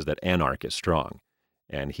analysis is that Anarch is strong.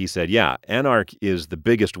 And he said, yeah, Anarch is the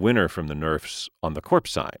biggest winner from the nerfs on the Corp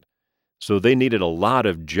side. So they needed a lot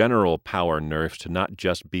of general power nerfs to not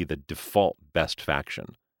just be the default best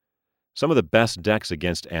faction. Some of the best decks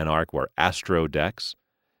against Anarch were Astro decks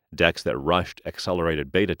that rushed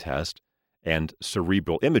accelerated beta test, and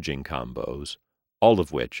cerebral imaging combos, all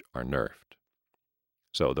of which are nerfed.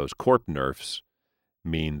 So those Corp nerfs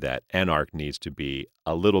mean that Anarch needs to be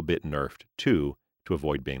a little bit nerfed too to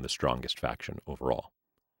avoid being the strongest faction overall.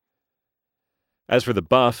 As for the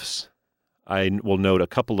buffs, I will note a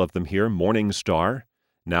couple of them here. Morningstar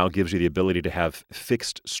now gives you the ability to have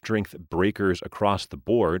fixed strength breakers across the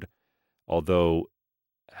board, although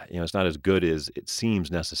it's not as good as it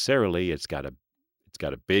seems necessarily. It's got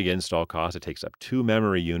a big install cost. It takes up 2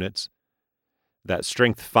 memory units. That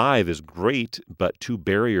strength 5 is great, but 2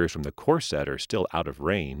 barriers from the core set are still out of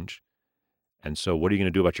range. And so what are you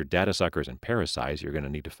going to do about your data suckers and parasites? You're going to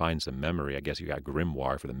need to find some memory. I guess you got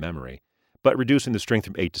Grimoire for the memory. But reducing the strength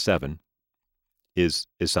from 8 to 7 is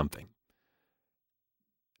something.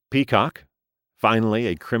 Peacock, finally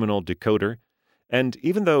a criminal decoder. And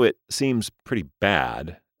even though it seems pretty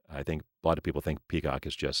bad, I think a lot of people think Peacock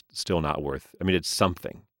is just still not worth. I mean, it's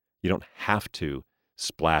something. You don't have to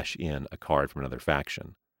splash in a card from another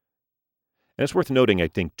faction. And it's worth noting, I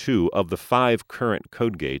think, too, of the 5 current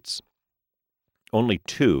code gates, only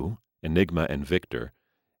 2, Enigma and Victor,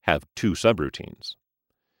 have 2 subroutines.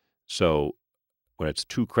 So when it's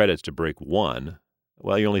 2 credits to break 1,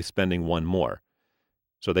 well, you're only spending 1 more.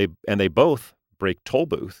 So they both break Toll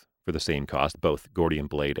Booth for the same cost, both Gordian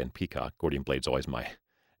Blade and Peacock. Gordian Blade's always my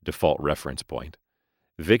default reference point.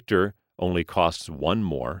 Victor only costs 1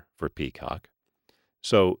 more for Peacock.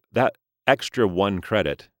 So that extra 1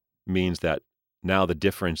 credit means that now the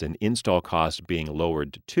difference in install cost being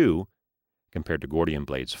lowered to 2 compared to Gordian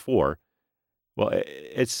Blade's 4, well,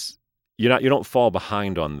 you don't fall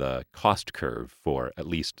behind on the cost curve for at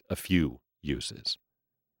least a few uses.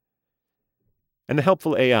 And the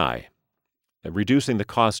helpful AI, reducing the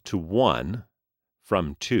cost to 1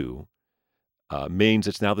 from 2, means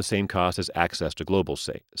it's now the same cost as access to Global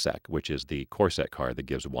Sec, which is the core set card that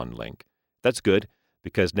gives 1 link. That's good,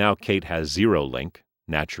 because now Kate has 0 link,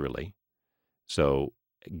 naturally. So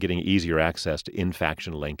getting easier access to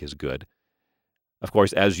in-faction link is good. Of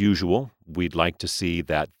course, as usual, we'd like to see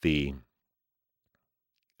that the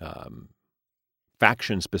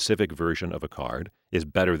faction-specific version of a card is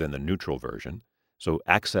better than the neutral version. So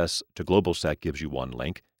access to Global Sec gives you 1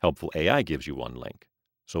 link. Helpful AI gives you 1 link.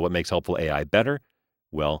 So what makes Helpful AI better?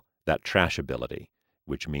 Well, that trash ability,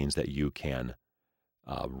 which means that you can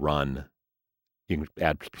you can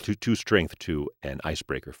add 2 strength to an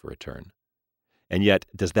Icebreaker for a turn. And yet,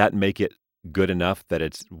 does that make it good enough that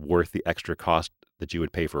it's worth the extra cost that you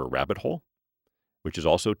would pay for a Rabbit Hole, which is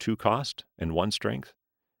also 2 cost and 1 strength,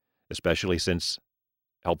 especially since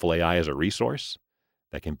Helpful AI is a resource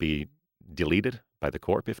that can be deleted by the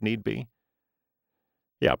Corp if need be?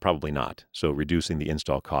 Yeah, probably not. So reducing the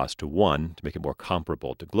install cost to 1 to make it more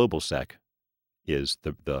comparable to Global Sec is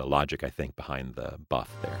the logic, I think, behind the buff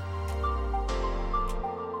there.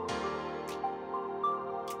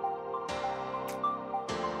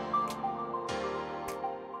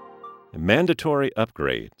 mandatory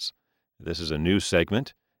upgrades. This is a new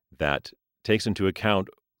segment that takes into account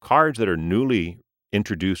cards that are newly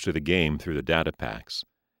introduced to the game through the data packs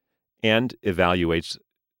and evaluates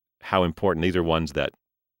how important these are ones that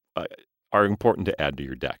are important to add to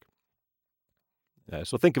your deck.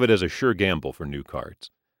 So think of it as a sure gamble for new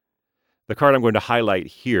cards. The card I'm going to highlight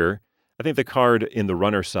here, I think the card in the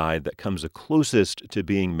runner side that comes the closest to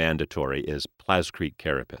being mandatory is Plascrete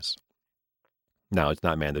Carapace. Now, it's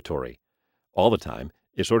not mandatory all the time.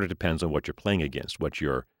 It sort of depends on what you're playing against, what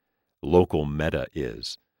your local meta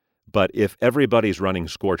is. But if everybody's running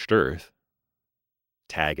Scorched Earth,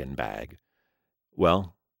 tag and bag,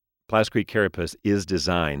 well, Plascrete Carapace is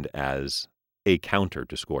designed as a counter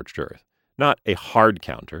to Scorched Earth. Not a hard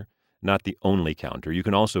counter, not the only counter. You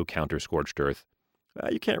can also counter Scorched Earth.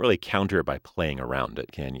 You can't really counter it by playing around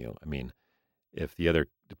it, can you? I mean, if the other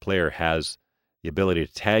player has the ability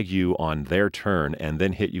to tag you on their turn and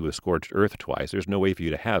then hit you with Scorched Earth twice, there's no way for you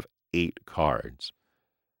to have 8 cards.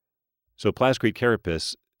 So Plascrete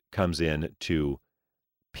Carapace comes in to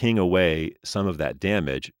ping away some of that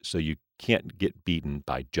damage so you can't get beaten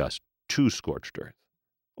by just 2 Scorched Earth.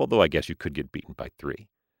 Although I guess you could get beaten by 3.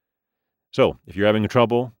 So if you're having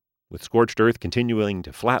trouble with Scorched Earth continuing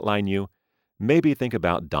to flatline you, maybe think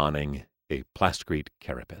about donning a Plascrete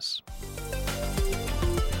Carapace.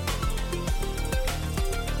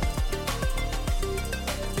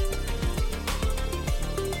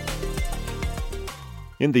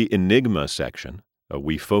 In the Enigma section,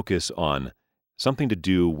 we focus on something to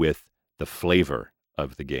do with the flavor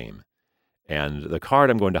of the game. And the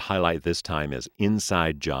card I'm going to highlight this time is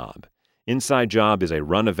Inside Job. Inside Job is a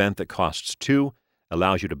run event that costs 2,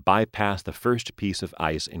 allows you to bypass the first piece of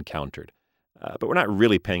ice encountered. But we're not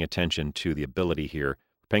really paying attention to the ability here.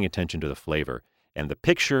 We're paying attention to the flavor. And the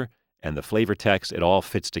picture and the flavor text, it all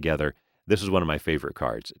fits together. This is one of my favorite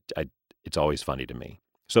cards. It's always funny to me.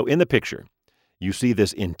 So in the picture, you see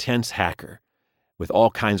this intense hacker with all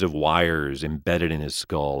kinds of wires embedded in his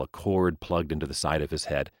skull, a cord plugged into the side of his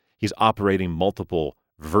head. He's operating multiple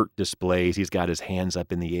vert displays. He's got his hands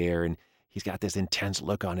up in the air, and he's got this intense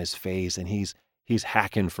look on his face, and he's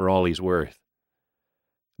hacking for all he's worth.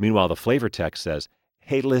 Meanwhile, the flavor text says,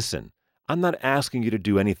 "Hey, listen, I'm not asking you to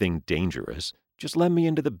do anything dangerous. Just let me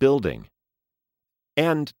into the building.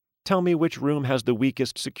 And tell me which room has the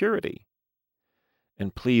weakest security.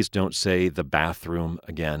 And please don't say the bathroom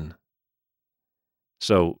again."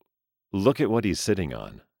 So look at what he's sitting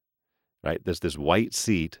on, right? There's this white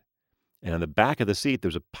seat, and on the back of the seat,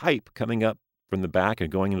 there's a pipe coming up from the back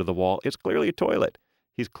and going into the wall. It's clearly a toilet.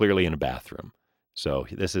 He's clearly in a bathroom. So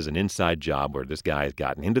this is an inside job where this guy has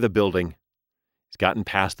gotten into the building. He's gotten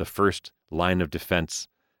past the first line of defense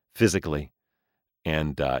physically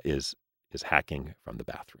and is hacking from the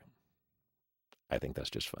bathroom. I think that's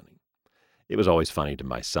just funny. It was always funny to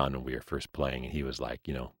my son when we were first playing, and he was like,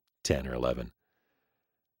 10 or 11.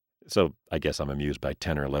 So I guess I'm amused by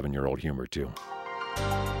 10 or 11-year-old humor, too.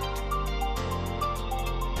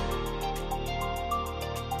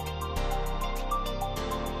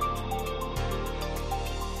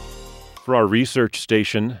 For our research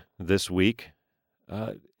station this week,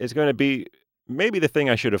 it's going to be maybe the thing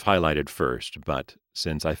I should have highlighted first, but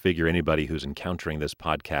since I figure anybody who's encountering this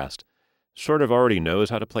podcast sort of already knows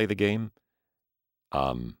how to play the game,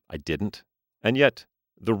 I didn't. And yet,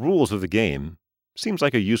 the rules of the game seems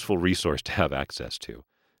like a useful resource to have access to.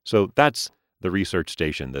 So that's the research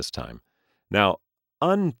station this time. Now,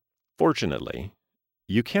 unfortunately,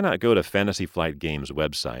 you cannot go to Fantasy Flight Games'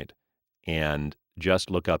 website and just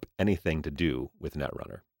look up anything to do with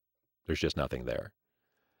Netrunner. There's just nothing there.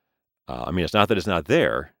 It's not that it's not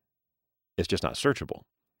there. It's just not searchable.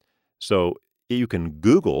 So you can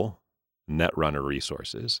Google Netrunner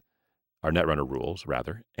resources, or Netrunner rules,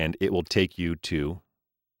 rather, and it will take you to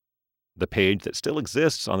the page that still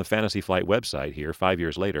exists on the Fantasy Flight website here 5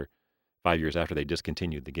 years later, 5 years after they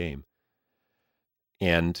discontinued the game.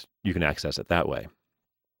 And you can access it that way.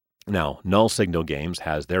 Now, Null Signal Games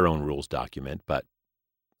has their own rules document, but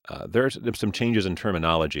there's some changes in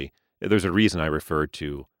terminology. There's a reason I refer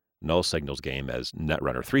to Null Signal's game as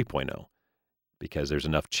Netrunner 3.0, because there's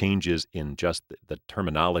enough changes in just the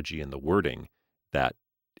terminology and the wording that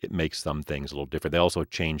it makes some things a little different. They also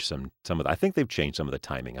changed some of I think they've changed some of the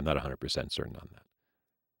timing. I'm not 100% certain on that.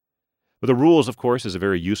 But the rules, of course, is a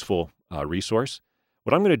very useful resource.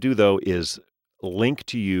 What I'm going to do, though, is link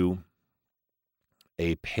to you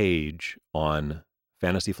a page on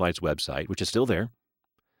Fantasy Flight's website, which is still there.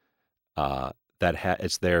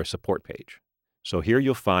 It's their support page. So here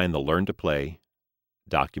you'll find the Learn to Play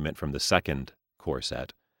document from the second core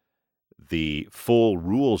set, the full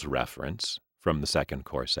rules reference from the second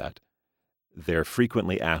core set, their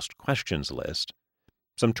frequently asked questions list,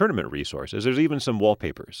 some tournament resources. There's even some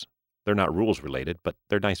wallpapers. They're not rules related, but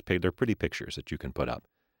they're nice, they're pretty pictures that you can put up.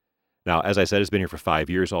 Now, as I said, it's been here for 5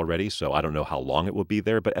 years already, so I don't know how long it will be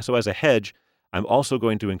there. But so as a hedge, I'm also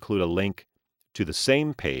going to include a link to the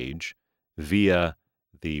same page via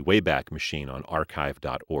the Wayback Machine on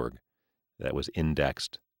archive.org that was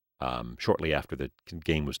indexed shortly after the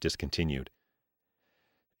game was discontinued.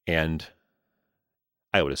 And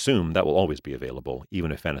I would assume that will always be available,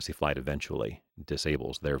 even if Fantasy Flight eventually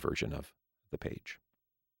disables their version of the page.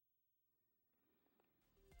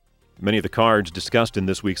 Many of the cards discussed in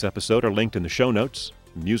this week's episode are linked in the show notes.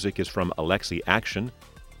 Music is from Alexi Action.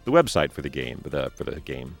 The website for the game, the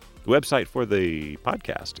website for the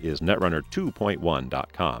podcast is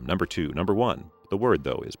netrunner2.1.com. Number 1. The word,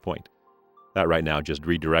 though, is point. That right now just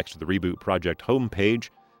redirects to the Reboot Project homepage.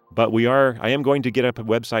 But I am going to get up a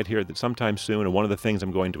website here that sometime soon, and one of the things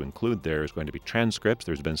I'm going to include there is going to be transcripts.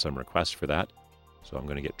 There's been some requests for that, so I'm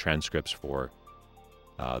going to get transcripts for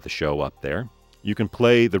the show up there. You can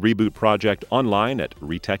play the Reboot Project online at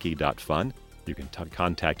retechie.fun. You can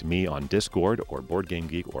contact me on Discord or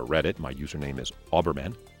BoardGameGeek or Reddit. My username is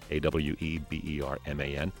Auberman,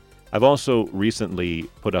 Aweberman. I've also recently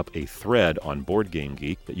put up a thread on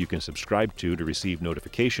BoardGameGeek that you can subscribe to receive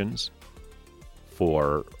notifications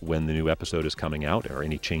for when the new episode is coming out or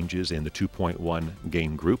any changes in the 2.1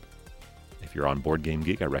 game group. If you're on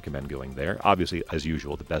BoardGameGeek, I recommend going there. Obviously, as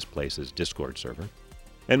usual, the best place is Discord server.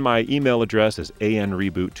 And my email address is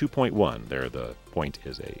anreboot2.1. There, the point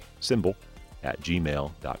is a symbol at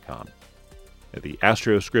gmail.com. The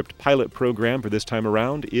AstroScript pilot program for this time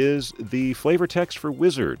around is the flavor text for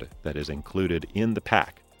Wizard that is included in the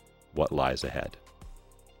pack, What Lies Ahead.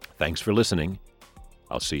 Thanks for listening.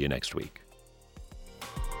 I'll see you next week.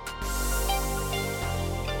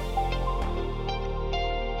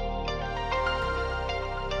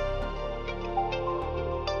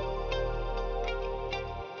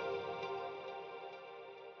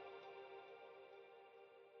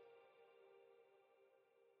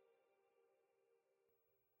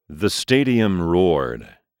 The stadium roared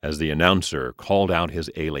as the announcer called out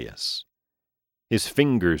his alias. His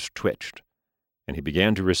fingers twitched, and he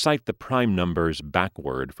began to recite the prime numbers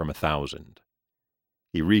backward from 1,000.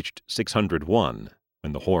 He reached 601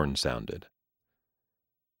 when the horn sounded.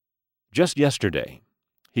 Just yesterday,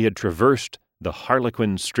 he had traversed the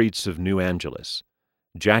harlequin streets of New Angeles,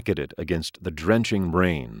 jacketed against the drenching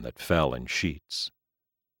rain that fell in sheets.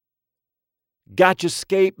 "Gotcha,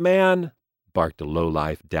 scape, man!" barked a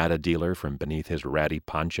low-life data dealer from beneath his ratty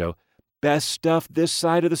poncho. "Best stuff this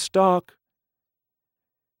side of the stalk."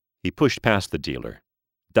 He pushed past the dealer,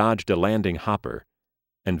 dodged a landing hopper,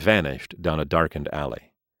 and vanished down a darkened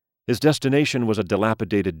alley. His destination was a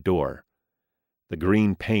dilapidated door, the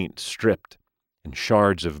green paint stripped and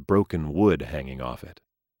shards of broken wood hanging off it.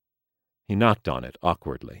 He knocked on it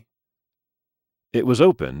awkwardly. It was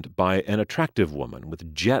opened by an attractive woman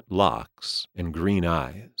with jet locks and green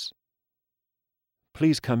eyes.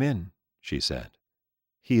 "Please come in," she said.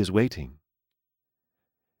 "He is waiting."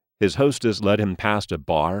 His hostess led him past a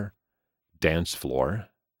bar, dance floor,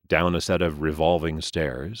 down a set of revolving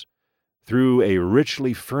stairs, through a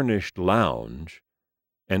richly furnished lounge,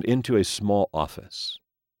 and into a small office.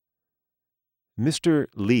 Mr.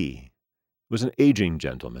 Lee was an aging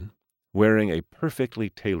gentleman wearing a perfectly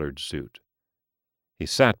tailored suit. He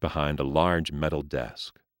sat behind a large metal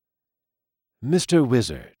desk. "Mr.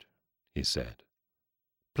 Wizard," he said,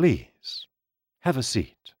 "please, have a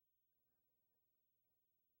seat."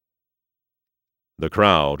 The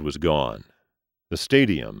crowd was gone. The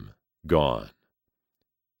stadium gone.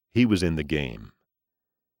 He was in the game.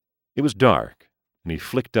 It was dark, and he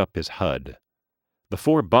flicked up his HUD. The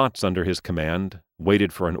 4 bots under his command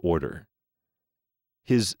waited for an order.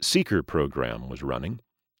 His Seeker program was running.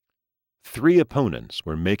 3 opponents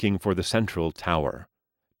were making for the central tower.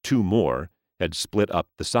 2 more had split up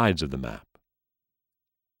the sides of the map.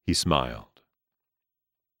 He smiled.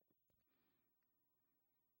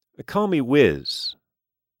 "Call me Wiz,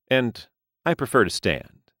 and I prefer to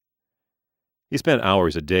stand." He spent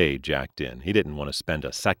hours a day jacked in. He didn't want to spend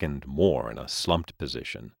a second more in a slumped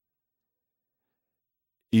position.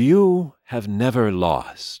 "You have never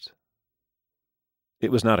lost."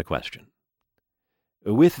 It was not a question.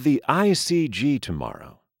 "With the ICG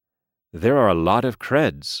tomorrow, there are a lot of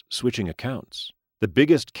creds switching accounts. The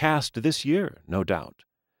biggest cast this year, no doubt.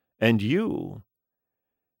 And you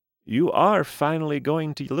are finally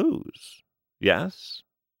going to lose, yes?"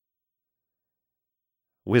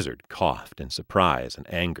 Wizard coughed in surprise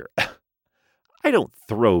and anger. "I don't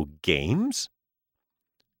throw games."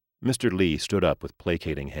 Mr. Lee stood up with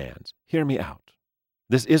placating hands. "Hear me out.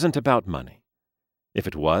 This isn't about money. If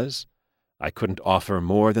it was, I couldn't offer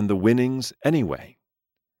more than the winnings anyway."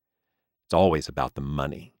 "It's always about the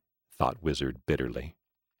money," thought Wizard bitterly.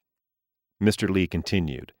 Mr. Lee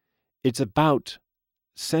continued, "It's about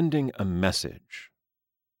sending a message."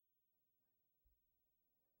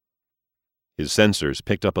 His sensors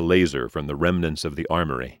picked up a laser from the remnants of the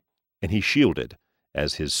armory, and he shielded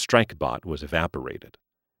as his strike bot was evaporated.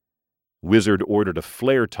 Wizard ordered a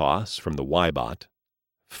flare toss from the Y-bot,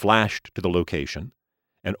 flashed to the location,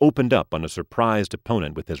 and opened up on a surprised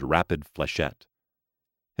opponent with his rapid flechette.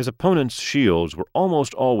 His opponent's shields were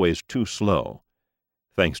almost always too slow,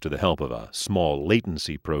 thanks to the help of a small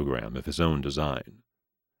latency program of his own design.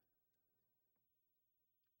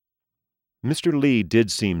 Mr. Lee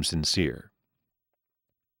did seem sincere.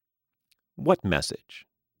 "What message?"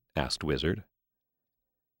 asked Wizard.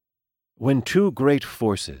 "When two great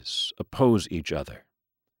forces oppose each other,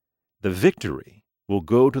 the victory will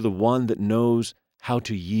go to the one that knows how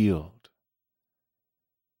to yield."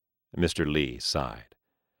 Mr. Lee sighed.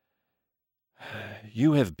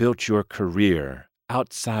 "You have built your career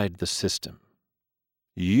outside the system.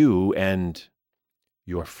 You and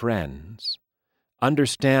your friends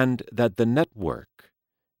understand that the network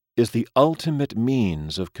is the ultimate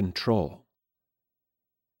means of control."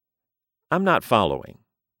 "I'm not following."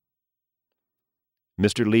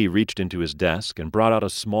 Mr. Lee reached into his desk and brought out a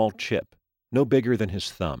small chip, no bigger than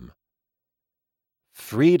his thumb.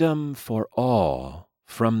 "Freedom for all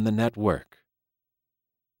from the network.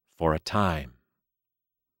 For a time."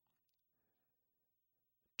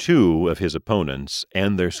 Two of his opponents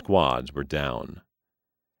and their squads were down.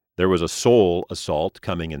 There was a Soul assault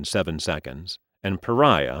coming in 7 seconds, and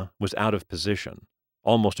Pariah was out of position,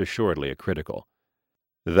 almost assuredly a critical.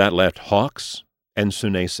 That left Hawks and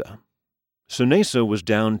Sunesa. Sunesa was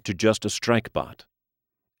down to just a strike bot,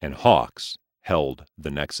 and Hawks held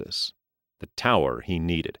the Nexus, the tower he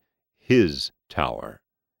needed, his tower.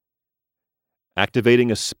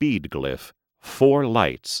 Activating a speed glyph, 4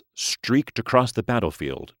 lights streaked across the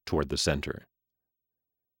battlefield toward the center.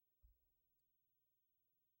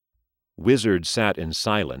 Wizard sat in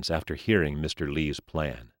silence after hearing Mr. Lee's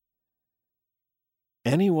plan.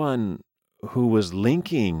 "Anyone who was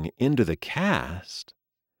linking into the cast,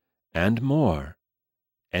 and more.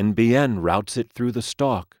 NBN routes it through the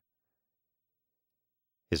stalk."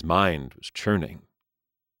 His mind was churning.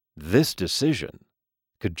 This decision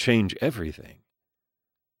could change everything.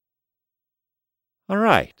 "All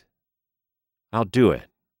right, I'll do it."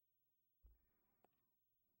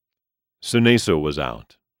 Sunesa was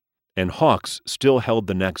out, and Hawks still held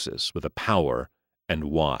the Nexus with a power and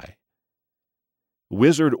Y.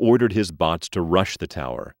 Wizard ordered his bots to rush the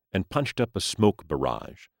tower and punched up a smoke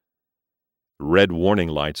barrage. Red warning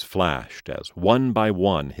lights flashed as one by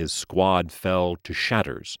one his squad fell to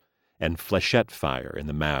shatters and flechette fire in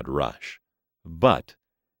the mad rush. But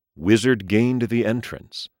Wizard gained the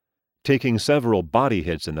entrance, taking several body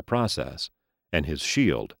hits in the process, and his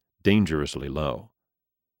shield dangerously low.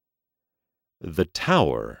 The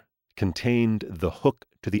tower contained the hook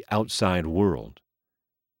to the outside world.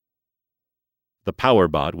 The power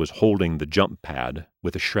bot was holding the jump pad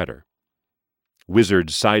with a shredder.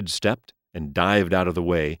 Wizard sidestepped and dived out of the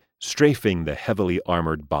way, strafing the heavily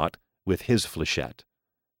armored bot with his flechette.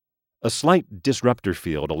 A slight disruptor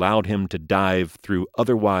field allowed him to dive through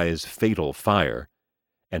otherwise fatal fire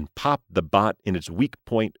and pop the bot in its weak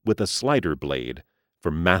point with a slider blade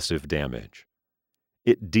for massive damage.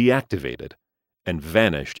 It deactivated and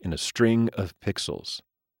vanished in a string of pixels.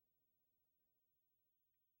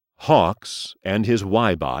 Hawks and his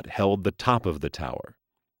Y-bot held the top of the tower,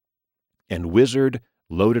 and Wizard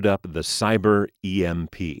loaded up the Cyber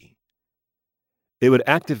EMP. It would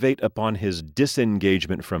activate upon his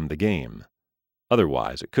disengagement from the game.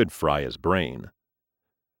 Otherwise, it could fry his brain.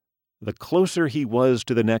 The closer he was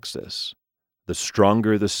to the Nexus, the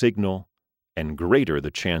stronger the signal and greater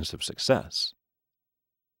the chance of success.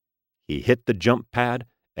 He hit the jump pad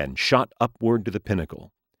and shot upward to the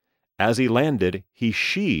pinnacle. As he landed, he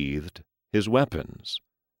sheathed his weapons,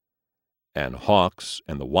 and Hawks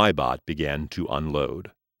and the Y-bot began to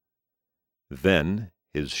unload. Then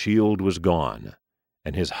his shield was gone,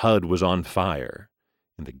 and his HUD was on fire,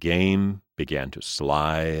 and the game began to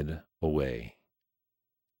slide away.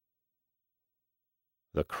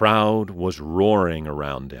 The crowd was roaring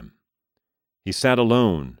around him. He sat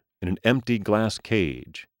alone in an empty glass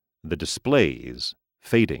cage, the displays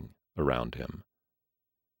fading around him.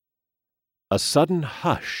 A sudden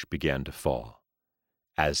hush began to fall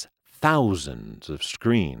as thousands of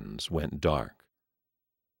screens went dark.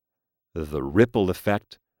 The ripple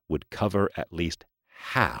effect would cover at least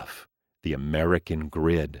half the American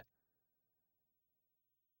grid.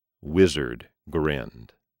 Wizard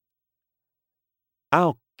grinned.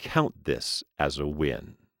 I'll count this as a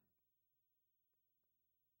win.